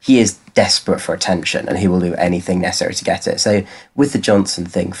flexer. He is desperate for attention and he will do anything necessary to get it. So with the Johnson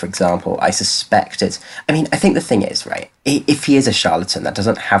thing, for example, I suspect it's... I mean, I think the thing is, right, if he is a charlatan, that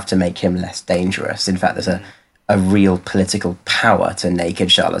doesn't have to make him less dangerous. In fact, there's a real political power to naked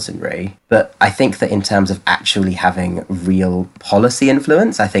charlatanry. But I think that in terms of actually having real policy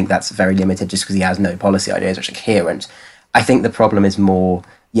influence, I think that's very limited just because he has no policy ideas which are coherent. I think the problem is more...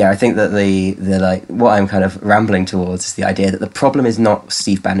 Yeah, I think that the like what I'm kind of rambling towards is the idea that the problem is not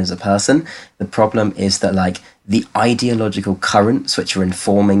Steve Bannon as a person. The problem is that like the ideological currents which are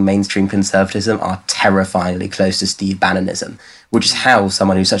informing mainstream conservatism are terrifyingly close to Steve Bannonism, which is how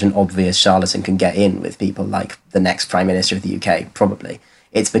someone who's such an obvious charlatan can get in with people like the next Prime Minister of the UK, probably.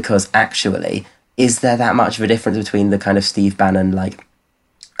 It's because actually, is there that much of a difference between the kind of Steve Bannon, like,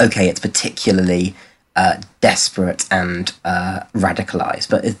 okay, it's particularly... desperate and radicalized,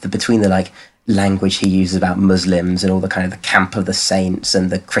 but between the like language he uses about Muslims and all the kind of the camp of the saints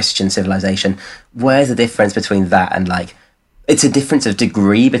and the Christian civilization, where's the difference between that and like it's a difference of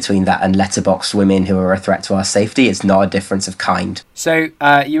degree between that and letterbox women who are a threat to our safety. It's not a difference of kind. So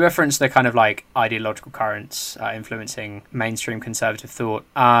you referenced the kind of like ideological currents influencing mainstream conservative thought.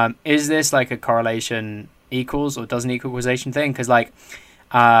 Is this like a correlation equals or doesn't equal causation thing? Because like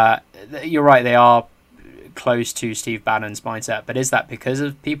you're right, they are close to Steve Bannon's mindset, but is that because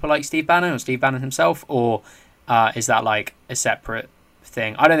of people like Steve Bannon or Steve Bannon himself, or is that like a separate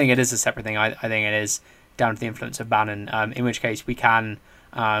thing? I don't think it is a separate thing. I think it is down to the influence of Bannon, in which case we can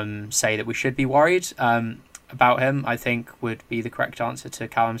say that we should be worried about him, I think would be the correct answer to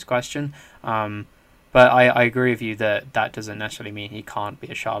Callum's question. But I agree with you that that doesn't necessarily mean he can't be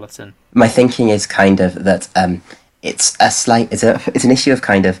a charlatan. My thinking is kind of that it's an issue of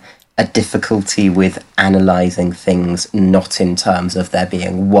kind of a difficulty with analysing things not in terms of there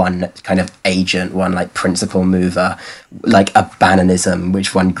being one kind of agent, one like principal mover, like a Bannonism,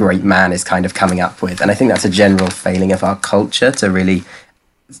 which one great man is kind of coming up with. And I think that's a general failing of our culture to really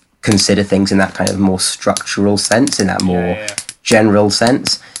consider things in that kind of more structural sense, in that more general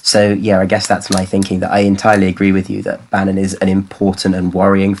sense. So yeah, I guess that's my thinking, that I entirely agree with you that Bannon is an important and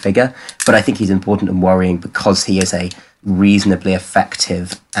worrying figure, but I think he's important and worrying because he is a reasonably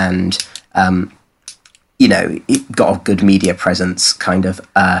effective and got a good media presence kind of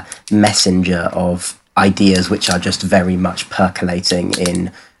messenger of ideas which are just very much percolating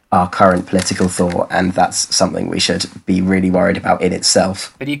in our current political thought, and that's something we should be really worried about in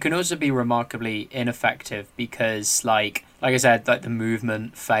itself. But he can also be remarkably ineffective because like I said, like the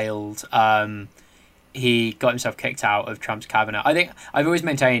movement failed. He got himself kicked out of Trump's cabinet. I think I've always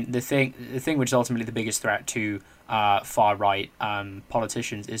maintained the thing which is ultimately the biggest threat to far right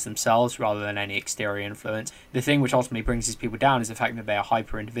politicians is themselves rather than any exterior influence. The thing which ultimately brings these people down is the fact that they are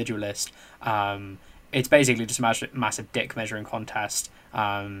hyper individualist. It's basically just a massive dick measuring contest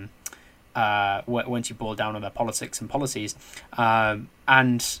once you boil down on their politics and policies,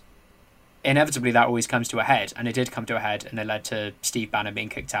 and inevitably that always comes to a head, and it did come to a head, and it led to Steve Bannon being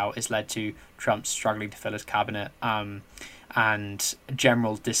kicked out. It's led to Trump struggling to fill his cabinet, and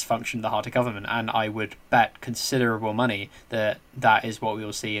general dysfunction of the heart of government. And I would bet considerable money that that is what we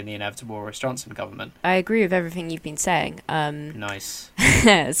will see in the inevitable Boris Johnson government. I agree with everything you've been saying. Nice.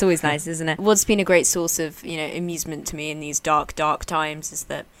 It's always nice, isn't it? What's been a great source of amusement to me in these dark times is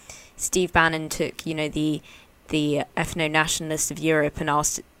that Steve Bannon took the ethno-nationalists of Europe and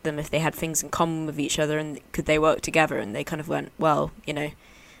asked them if they had things in common with each other and could they work together, and they kind of went, well,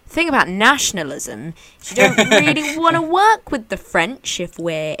 thing about nationalism is you don't really want to work with the French if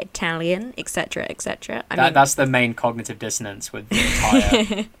we're Italian, etc., etc. That's the main cognitive dissonance with the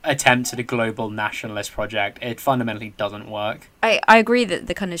entire attempt at a global nationalist project. It fundamentally doesn't work. I agree that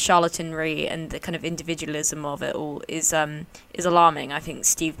the kind of charlatanry and the kind of individualism of it all is alarming. I think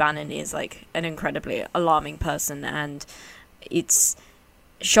Steve Bannon is like an incredibly alarming person, and it's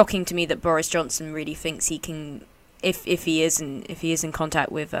shocking to me that Boris Johnson really thinks he can, if he is in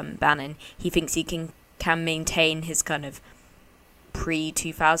contact with Bannon, he thinks he can maintain his kind of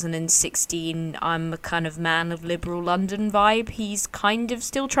pre-2016 I'm a kind of man of liberal London vibe. He's kind of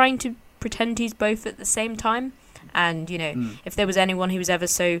still trying to pretend he's both at the same time. And, you know, if there was anyone who was ever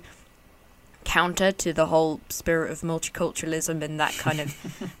so counter to the whole spirit of multiculturalism and that kind of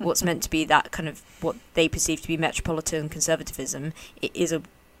what's meant to be that kind of what they perceive to be metropolitan conservatism, it is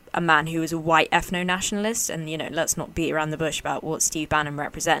a man who is a white ethno-nationalist. And, you know, let's not beat around the bush about what Steve Bannon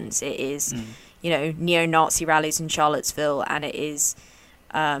represents. It is, you know, neo-Nazi rallies in Charlottesville, and it is...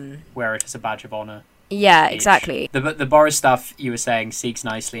 wear it as a badge of honour. Yeah, exactly. The Boris stuff you were saying segues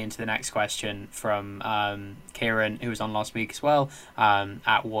nicely into the next question from Kieran, who was on last week as well,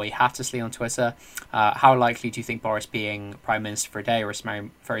 at Roy Hattersley on Twitter. How likely do you think Boris being Prime Minister for a day or a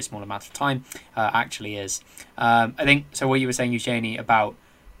very small amount of time actually is? I think, so what you were saying, Eugenie, about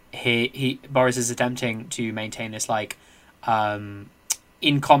Boris is attempting to maintain this like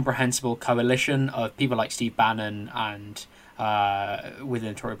incomprehensible coalition of people like Steve Bannon and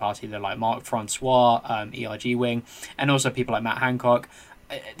within the Tory party, they're like Mark Francois, ERG wing, and also people like Matt Hancock.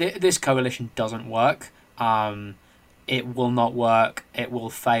 This coalition doesn't work. It will not work. It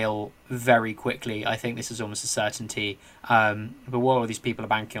will fail very quickly. I think this is almost a certainty. But what all these people are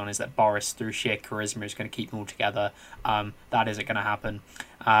banking on is that Boris, through sheer charisma, is going to keep them all together. That isn't going to happen.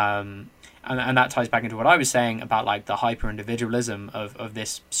 And that ties back into what I was saying about like the hyper-individualism of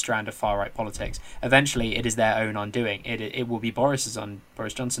this strand of far-right politics. Eventually, it is their own undoing. It will be Boris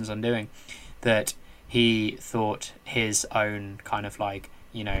Johnson's undoing, that he thought his own kind of like,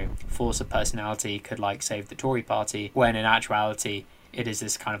 you know, force of personality could like save the Tory party, when in actuality it is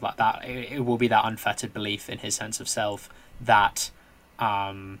this kind of like that. It will be that unfettered belief in his sense of self that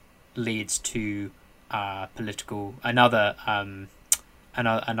leads to another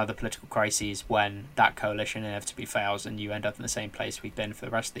political crises when that coalition inevitably fails and you end up in the same place we've been for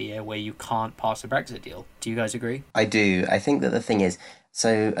the rest of the year, where you can't pass a Brexit deal. Do you guys agree? I do. I think that the thing is,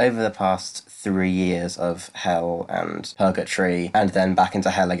 so over the past 3 years of hell and purgatory and then back into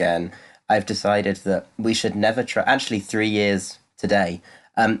hell again, I've decided that we should never actually 3 years today,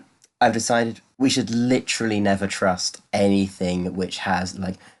 I've decided we should literally never trust anything which has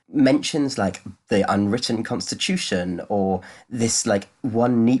like mentions like the unwritten constitution or this like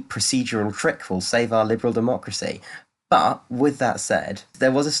one neat procedural trick will save our liberal democracy. But with that said,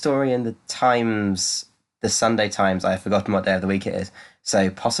 there was a story in the Times, the Sunday Times, I've forgotten what day of the week it is, so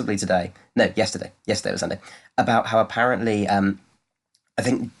possibly today, no, yesterday was Sunday, about how apparently I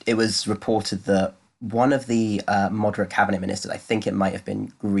think it was reported that one of the moderate cabinet ministers, I think it might have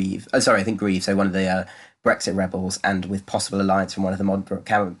been Grieve, so one of the Brexit rebels, and with possible alliance from one of the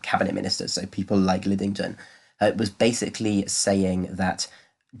moderate cabinet ministers, so people like Lidington, was basically saying that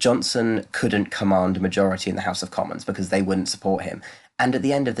Johnson couldn't command a majority in the House of Commons because they wouldn't support him. And at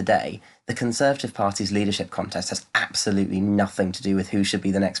the end of the day, the Conservative Party's leadership contest has absolutely nothing to do with who should be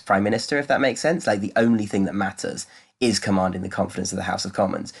the next Prime Minister, if that makes sense. Like, the only thing that matters is commanding the confidence of the House of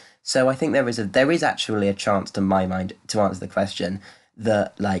Commons. So I think there is actually a chance, to my mind, to answer the question,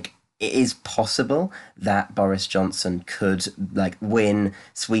 that like it is possible that Boris Johnson could like win,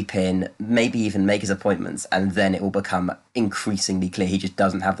 sweep in, maybe even make his appointments, and then it will become increasingly clear he just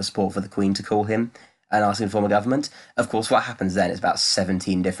doesn't have the support for the Queen to call him and ask him to form a government. Of course, what happens then is about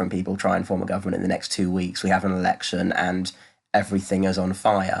 17 different people try and form a government in the next 2 weeks. We have an election and everything is on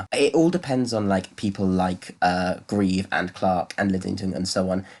fire. It all depends on like people like Grieve and Clark and Lidington and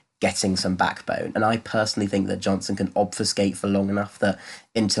so on getting some backbone. And I personally think that Johnson can obfuscate for long enough that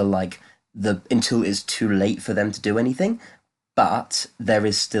until it's too late for them to do anything. But there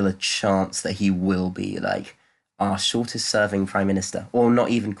is still a chance that he will be like our shortest serving Prime Minister, or not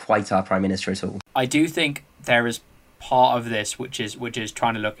even quite our Prime Minister at all. I do think there is part of this which is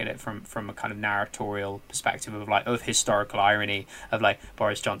trying to look at it from a kind of narratorial perspective of historical irony of like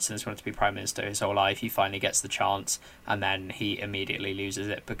Boris Johnson has wanted to be Prime Minister his whole life. He finally gets the chance and then he immediately loses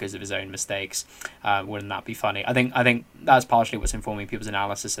it because of his own mistakes. Wouldn't that be funny? I think that's partially what's informing people's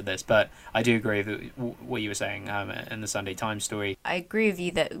analysis of this, but I do agree with what you were saying in the Sunday Times story. I agree with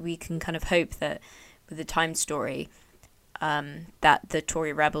you that we can kind of hope that with the Times story, that the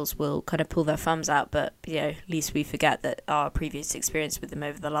Tory rebels will kind of pull their thumbs out, but at least we forget that our previous experience with them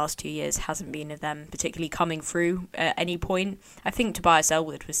over the last 2 years hasn't been of them particularly coming through at any point. I think Tobias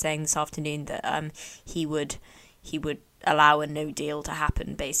Ellwood was saying this afternoon that he would allow a no deal to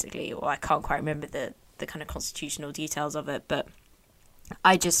happen, basically, or I can't quite remember the kind of constitutional details of it, but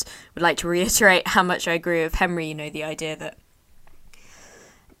I just would like to reiterate how much I agree with Henry, the idea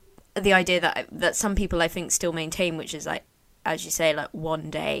that some people I think still maintain, which is like, as you say, like one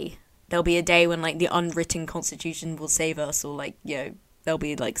day there'll be a day when like the unwritten constitution will save us, or like there'll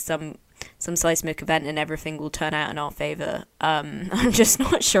be like some seismic event and everything will turn out in our favor. I'm just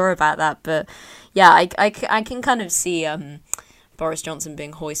not sure about that, but yeah, I can kind of see Boris Johnson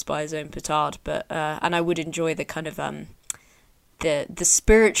being hoisted by his own petard, but and I would enjoy the kind of the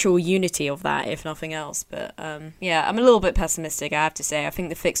spiritual unity of that, if nothing else. But yeah, I'm a little bit pessimistic, I have to say. I think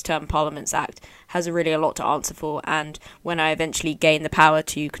the Fixed Term Parliaments Act has really a lot to answer for, and when I eventually gain the power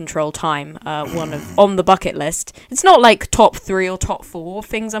to control time, on the bucket list, it's not like top 3 or top 4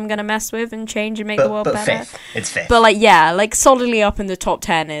 things I'm going to mess with and change and make the world better. Fifth. It's fifth. But like solidly up in the top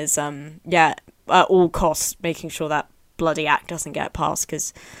 10 is at all costs making sure that bloody act doesn't get passed,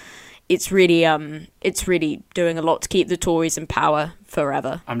 because it's really doing a lot to keep the Tories in power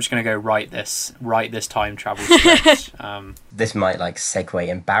forever. I'm just going to go write this time travel script. This might segue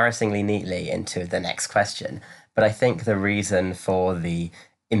embarrassingly neatly into the next question, but I think the reason for the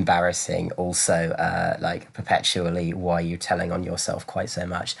embarrassing also perpetually why you telling on yourself quite so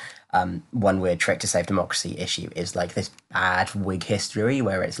much, one weird trick to save democracy issue is this bad Whig history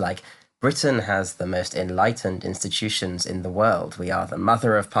where it's Britain has the most enlightened institutions in the world. We are the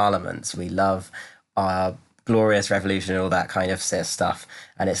mother of parliaments. We love our glorious revolution and all that kind of stuff.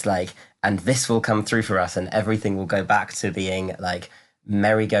 And it's and this will come through for us and everything will go back to being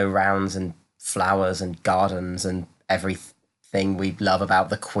merry-go-rounds and flowers and gardens and everything we love about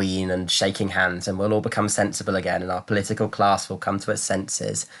the Queen and shaking hands, and we'll all become sensible again and our political class will come to its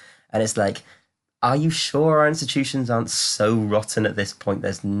senses. And it's are you sure our institutions aren't so rotten at this point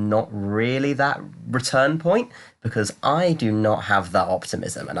there's not really that return point? Because I do not have that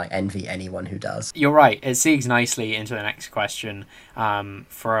optimism, and I envy anyone who does. You're right. It segues nicely into the next question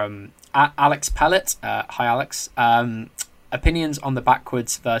from Alex Pellet. Hi, Alex. Opinions on the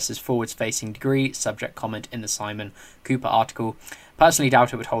backwards versus forwards-facing degree, subject comment in the Simon Cooper article. Personally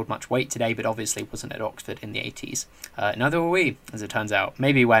doubt it would hold much weight today, but obviously wasn't at Oxford in the 80s. Neither were we, as it turns out.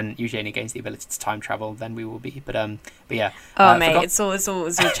 Maybe when Eugenie gains the ability to time travel, then we will be. But yeah. Oh, mate, it's all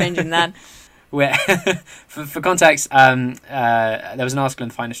changing then. For context, there was an article in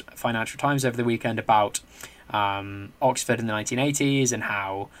the Financial Times over the weekend about Oxford in the 1980s and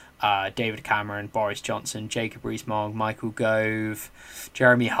how David Cameron, Boris Johnson, Jacob Rees-Mogg, Michael Gove,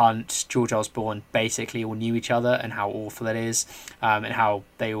 Jeremy Hunt, George Osborne basically all knew each other, and how awful it is, and how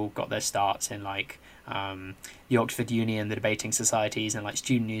they all got their starts in the Oxford Uni and the debating societies and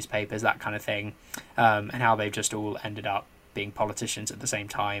student newspapers, that kind of thing, and how they've just all ended up being politicians at the same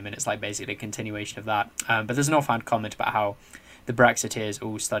time, and it's basically a continuation of that. But there's an offhand comment about how the Brexiteers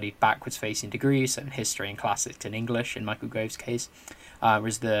all studied backwards-facing degrees, so in history and classics and English, in Michael Gove's case,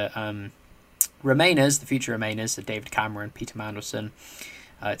 whereas the Remainers, the future Remainers, so David Cameron, Peter Mandelson,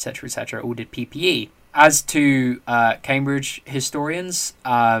 etc., all did PPE. As to Cambridge historians,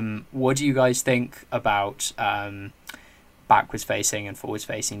 what do you guys think about backwards-facing and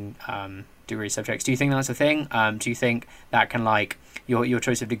forwards-facing degree subjects? Do you think that's a thing? Do you think that can your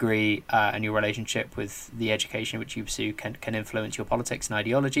choice of degree and your relationship with the education which you pursue can influence your politics and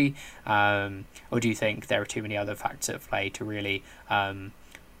ideology, or do you think there are too many other factors at play to really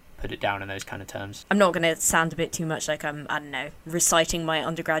put it down in those kind of terms? I'm not going to sound a bit too much like I'm, I don't know, reciting my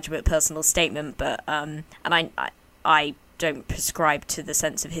undergraduate personal statement, but and I don't prescribe to the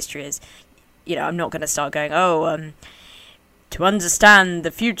sense of history as, I'm not going to start going, to understand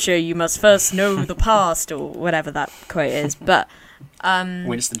the future, you must first know the past, or whatever that quote is. But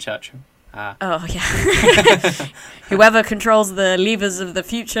Winston Churchill. Oh yeah. Whoever controls the levers of the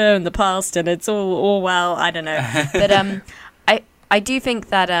future and the past, and it's all well. I don't know, but I do think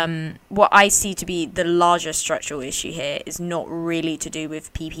that what I see to be the larger structural issue here is not really to do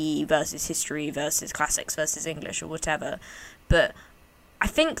with PPE versus history versus classics versus English or whatever, but I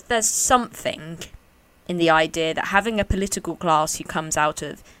think there's something in the idea that having a political class who comes out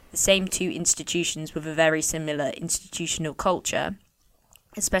of the same two institutions with a very similar institutional culture,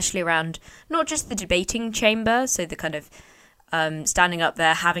 especially around not just the debating chamber, so the kind of standing up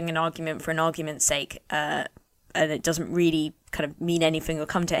there, having an argument for an argument's sake, and it doesn't really kind of mean anything or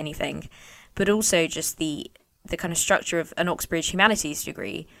come to anything, but also just the kind of structure of an Oxbridge humanities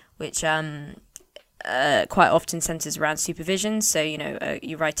degree, which quite often centers around supervision. So,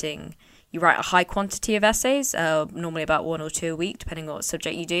 you write a high quantity of essays, normally about 1 or 2 a week, depending on what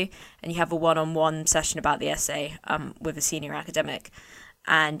subject you do, and you have a one-on-one session about the essay with a senior academic,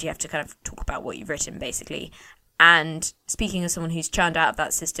 and you have to kind of talk about what you've written, basically. And speaking as someone who's churned out of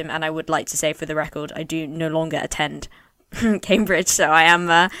that system, and I would like to say for the record, I do no longer attend Cambridge, so I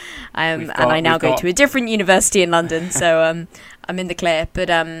now go to a different university in London, so I'm in the clear. But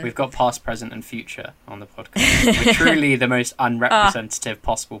we've got past, present, and future on the podcast. We're truly the most unrepresentative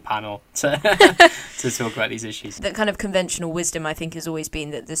possible panel to talk about these issues. The kind of conventional wisdom, I think, has always been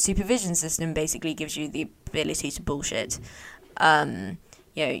that the supervision system basically gives you the ability to bullshit.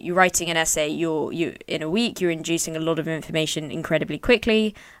 You're writing an essay. You in a week, you're inducing a lot of information incredibly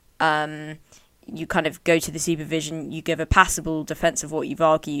quickly. You kind of go to the supervision, you give a passable defense of what you've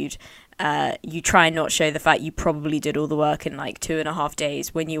argued. You try and not show the fact you probably did all the work in like 2.5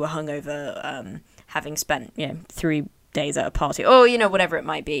 days when you were hungover, having spent 3 days at a party, or whatever it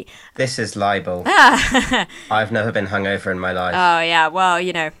might be. This is libel. I've never been hungover in my life. Oh yeah, well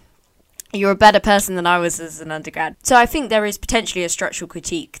you're a better person than I was as an undergrad. So I think there is potentially a structural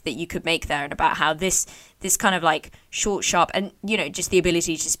critique that you could make there, and about how this kind of like short, sharp, and just the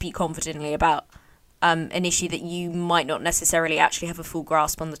ability to speak confidently about an issue that you might not necessarily actually have a full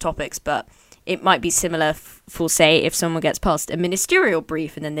grasp on the topics, but it might be similar for, say, if someone gets past a ministerial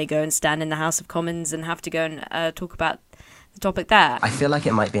brief and then they go and stand in the House of Commons and have to go and talk about the topic there. I feel like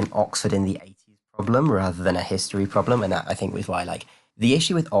it might be an Oxford in the 80s problem rather than a history problem, and that I think was why the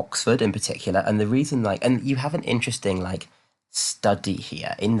issue with Oxford in particular, and the reason and you have an interesting study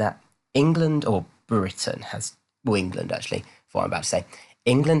here in that England or Britain has, England actually, for what I'm about to say,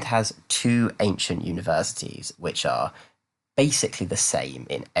 England has 2 ancient universities which are basically the same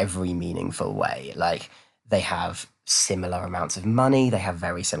in every meaningful way. They have similar amounts of money, they have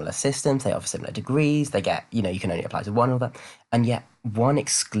very similar systems, they offer similar degrees, they get, you can only apply to one, all that, and yet one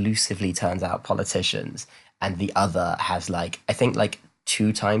exclusively turns out politicians, and the other has I think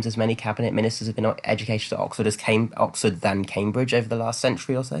 2 times as many cabinet ministers have been educated at Oxford than Cambridge over the last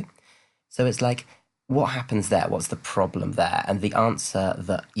century or so. So it's what happens there? What's the problem there? And the answer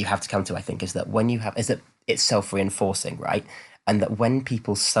that you have to come to, I think, is that it's self-reinforcing, right? And that when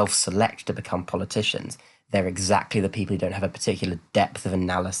people self-select to become politicians, they're exactly the people who don't have a particular depth of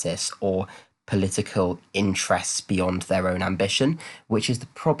analysis or political interests beyond their own ambition, which is the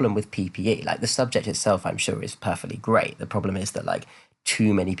problem with PPE. The subject itself, I'm sure, is perfectly great. The problem is that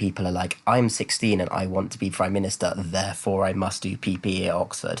too many people are I'm 16 and I want to be Prime Minister, therefore I must do PPE at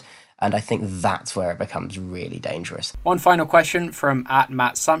Oxford. And I think that's where it becomes really dangerous. One final question from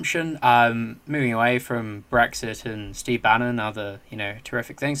 @MattSumption. Moving away from Brexit and Steve Bannon, other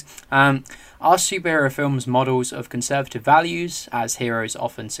terrific things. Are superhero films models of conservative values, as heroes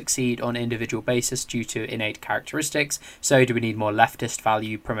often succeed on individual basis due to innate characteristics? So do we need more leftist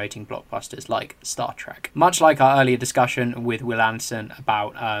value promoting blockbusters like Star Trek? Much like our earlier discussion with Will Anderson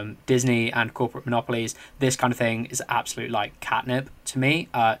about Disney and corporate monopolies, this kind of thing is absolute catnip to me.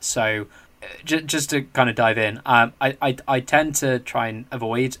 Just to kind of dive in, I tend to try and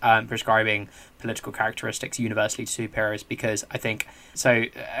avoid prescribing political characteristics universally to superheroes, because I think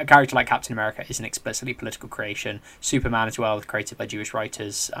a character like Captain America is an explicitly political creation. Superman as well, created by Jewish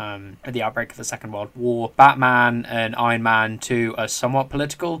writers at the outbreak of the Second World War. Batman and Iron Man 2 are somewhat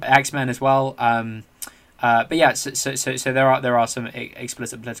political. X-Men as well. But yeah, so there are some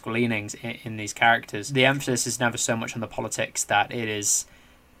explicit political leanings in these characters. The emphasis is never so much on the politics that it is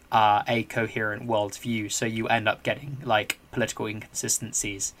a coherent worldview, so you end up getting political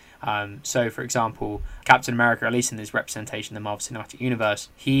inconsistencies. So for example, Captain America, at least in his representation in the Marvel Cinematic Universe,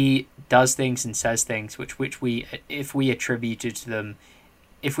 he does things and says things which we, if we attributed them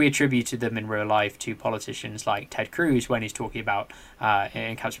in real life to politicians like Ted Cruz, when he's talking about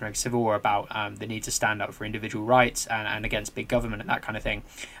in Captain America Civil War about the need to stand up for individual rights and against big government and that kind of thing,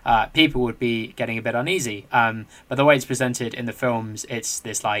 people would be getting a bit uneasy. But the way it's presented in the films, it's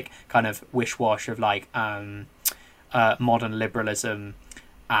this kind of wish-wash of modern liberalism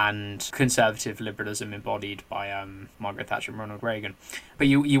and conservative liberalism embodied by Margaret Thatcher and Ronald Reagan. But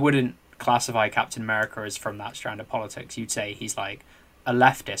you wouldn't classify Captain America as from that strand of politics. You'd say he's a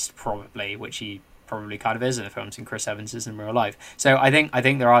leftist, probably, which he probably kind of is in the films, and Chris Evans is in real life. So I think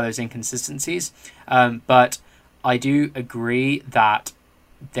there are those inconsistencies, but I do agree that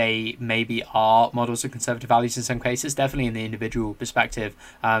they maybe are models of conservative values in some cases, definitely in the individual perspective.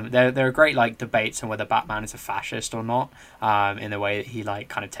 There are great like debates on whether Batman is a fascist or not, in the way that he like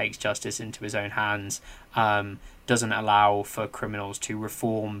kind of takes justice into his own hands, doesn't allow for criminals to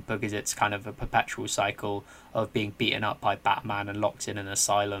reform because it's kind of a perpetual cycle of being beaten up by Batman and locked in an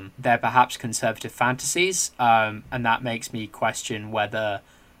asylum. They're perhaps conservative fantasies, and that makes me question whether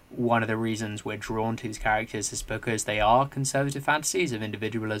one of the reasons we're drawn to these characters is because they are conservative fantasies of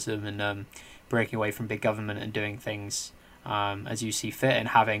individualism and breaking away from big government and doing things as you see fit, and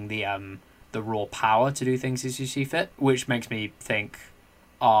having the raw power to do things as you see fit, which makes me think,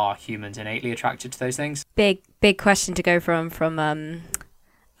 are humans innately attracted to those things? Big question to go from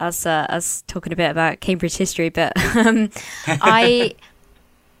us talking a bit about Cambridge history, but I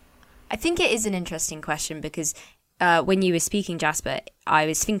think it is an interesting question because when you were speaking, Jasper, I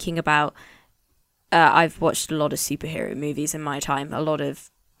was thinking about I've watched a lot of superhero movies in my time, a lot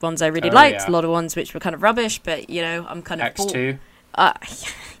of ones I really liked, a lot of ones which were kind of rubbish, but I'm kind of X2.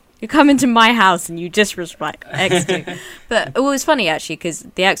 You come into my house and you disrespect X2. But it was funny actually because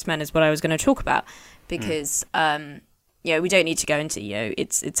the X-Men is what I was going to talk about because we don't need to go into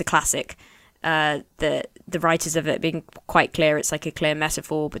it's a classic. The writers of it being quite clear, it's like a clear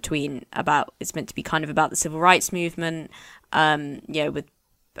metaphor between it's meant to be kind of about the civil rights movement, with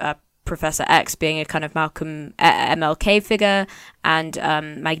Professor X being a kind of MLK figure and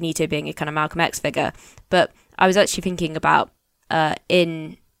Magneto being a kind of Malcolm X figure. But I was actually thinking about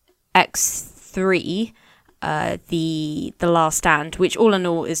in X3, the Last Stand, which all in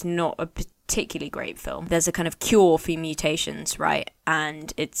all is not a particularly great film. There's a kind of cure for mutations, right?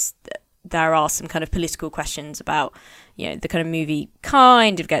 And there are some kind of political questions about, the kind of movie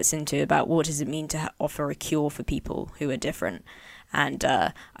kind of gets into about what does it mean to offer a cure for people who are different. And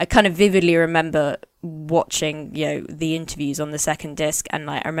I kind of vividly remember watching, the interviews on the second disc, and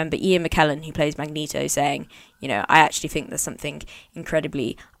I remember Ian McKellen, who plays Magneto, saying, I actually think there's something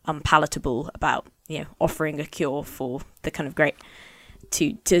incredibly unpalatable about, offering a cure for the kind of great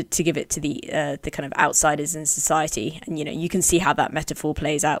to give it to the kind of outsiders in society. And you can see how that metaphor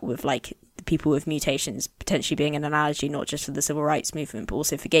plays out with like the people with mutations potentially being an analogy not just for the civil rights movement but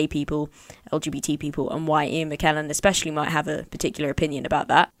also for gay people, LGBT people, and why Ian McKellen especially might have a particular opinion about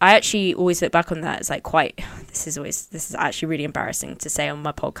that. I actually always look back on that as like this is actually really embarrassing to say on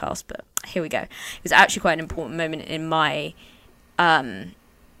my podcast, but here we go. It was actually quite an important moment in my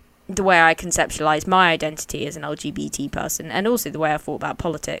the way I conceptualize my identity as an LGBT person, and also the way I thought about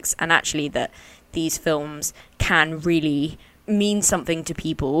politics, and actually that these films can really mean something to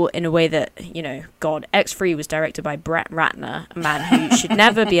people in a way that, God, X3 was directed by Brett Ratner, a man who should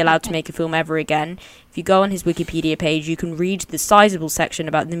never be allowed to make a film ever again. If you go on his Wikipedia page, you can read the sizable section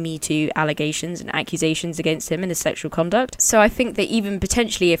about the Me Too allegations and accusations against him and his sexual conduct. So I think that even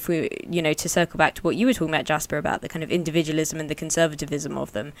potentially if we, to circle back to what you were talking about, Jasper, about the kind of individualism and the conservatism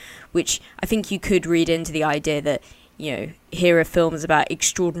of them, which I think you could read into the idea that, here are films about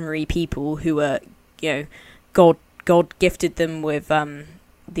extraordinary people who are, God gifted them with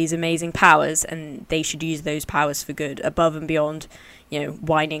these amazing powers, and they should use those powers for good, above and beyond,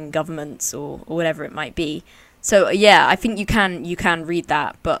 whining governments or whatever it might be. So yeah, I think you can read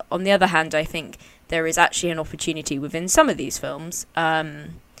that. But on the other hand, I think there is actually an opportunity within some of these films to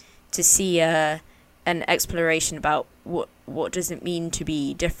see an exploration about what does it mean to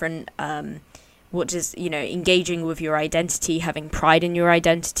be different. What does, engaging with your identity, having pride in your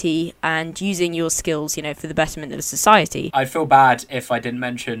identity, and using your skills, for the betterment of society. I'd feel bad if I didn't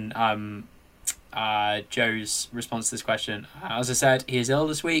mention Joe's response to this question. As I said, he is ill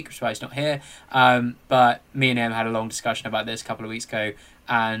this week, which is why he's not here. But me and him had a long discussion about this a couple of weeks ago,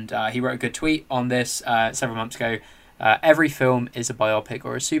 and he wrote a good tweet on this several months ago. Every film is a biopic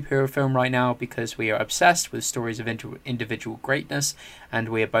or a superhero film right now because we are obsessed with stories of individual greatness, and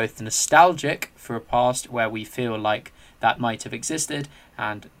we are both nostalgic for a past where we feel like that might have existed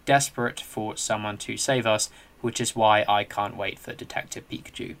and desperate for someone to save us, which is why I can't wait for Detective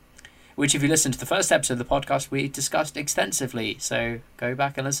Pikachu. Which, if you listen to the first episode of the podcast, we discussed extensively. So go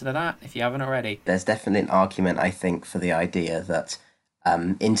back and listen to that if you haven't already. There's definitely an argument, I think, for the idea that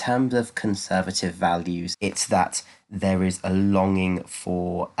in terms of conservative values, it's that there is a longing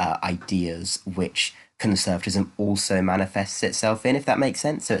for ideas which conservatism also manifests itself in, if that makes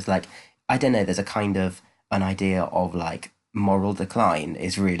sense. So it's like, I don't know, there's a kind of an idea of like moral decline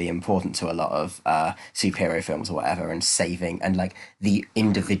is really important to a lot of superhero films or whatever, and saving, and like the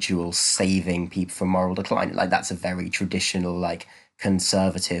individual saving people from moral decline. Like that's a very traditional, like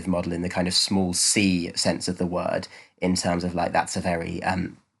conservative model in the kind of small c sense of the word, in terms of like that's a very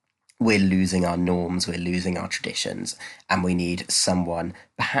we're losing our norms, we're losing our traditions, and we need someone,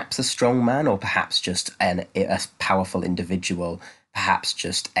 perhaps a strong man, or perhaps just a powerful individual, perhaps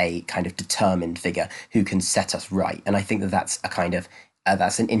just a kind of determined figure who can set us right. And I think that that's a kind of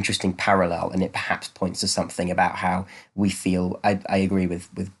that's an interesting parallel, and it perhaps points to something about how we feel. I agree with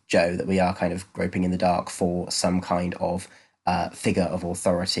Joe that we are kind of groping in the dark for some kind of figure of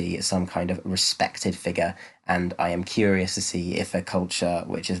authority, some kind of respected figure. And I am curious to see if a culture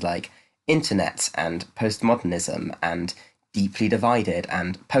which is like internet and postmodernism and deeply divided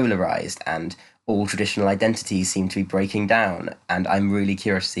and polarized and all traditional identities seem to be breaking down. And I'm really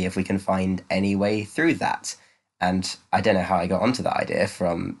curious to see if we can find any way through that. And I don't know how I got onto that idea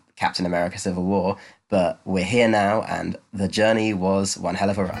from Captain America Civil War, but we're here now, and the journey was one hell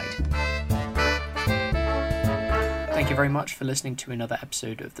of a ride. Thank you very much for listening to another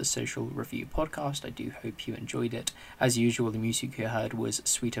episode of the Social Review podcast. I do hope you enjoyed it. As usual, the music you heard was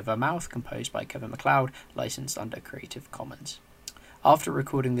Sweet of Her Mouth, composed by Kevin MacLeod, licensed under Creative Commons. After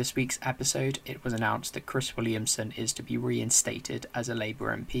recording this week's episode, it was announced that Chris Williamson is to be reinstated as a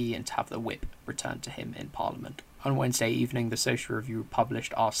Labour MP and to have the whip returned to him in Parliament. On Wednesday evening, the Social Review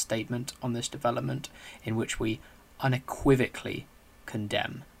published our statement on this development, in which we unequivocally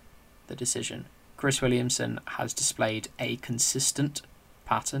condemn the decision. Chris Williamson has displayed a consistent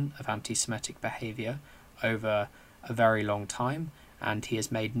pattern of anti-Semitic behaviour over a very long time, and he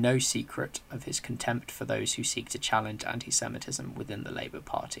has made no secret of his contempt for those who seek to challenge anti-Semitism within the Labour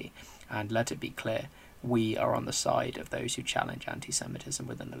Party. And let it be clear, we are on the side of those who challenge anti-Semitism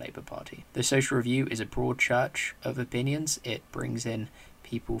within the Labour Party. The Social Review is a broad church of opinions. It brings in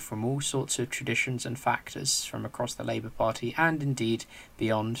people from all sorts of traditions and factors from across the Labour Party and indeed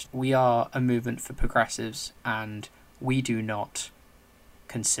beyond. We are a movement for progressives, and we do not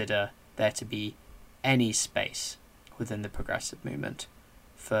consider there to be any space within the progressive movement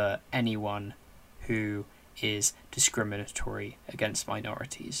for anyone who is discriminatory against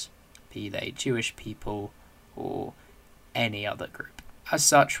minorities, be they Jewish people or any other group. As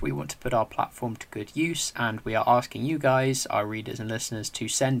such, we want to put our platform to good use, and we are asking you guys, our readers and listeners, to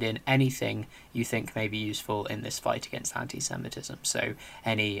send in anything you think may be useful in this fight against anti-Semitism. So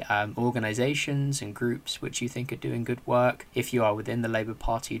any organisations and groups which you think are doing good work. If you are within the Labour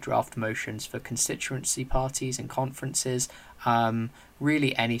Party, draft motions for constituency parties and conferences.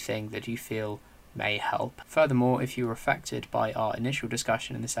 Really anything that you feel may help. Furthermore, if you were affected by our initial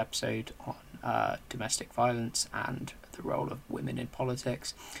discussion in this episode on domestic violence and the role of women in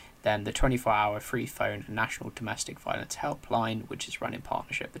politics, then the 24-hour free phone National Domestic Violence Helpline, which is run in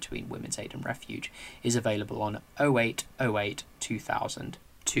partnership between Women's Aid and Refuge, is available on 0808 2000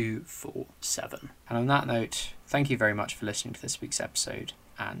 247. And on that note, thank you very much for listening to this week's episode,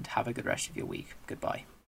 and have a good rest of your week. Goodbye.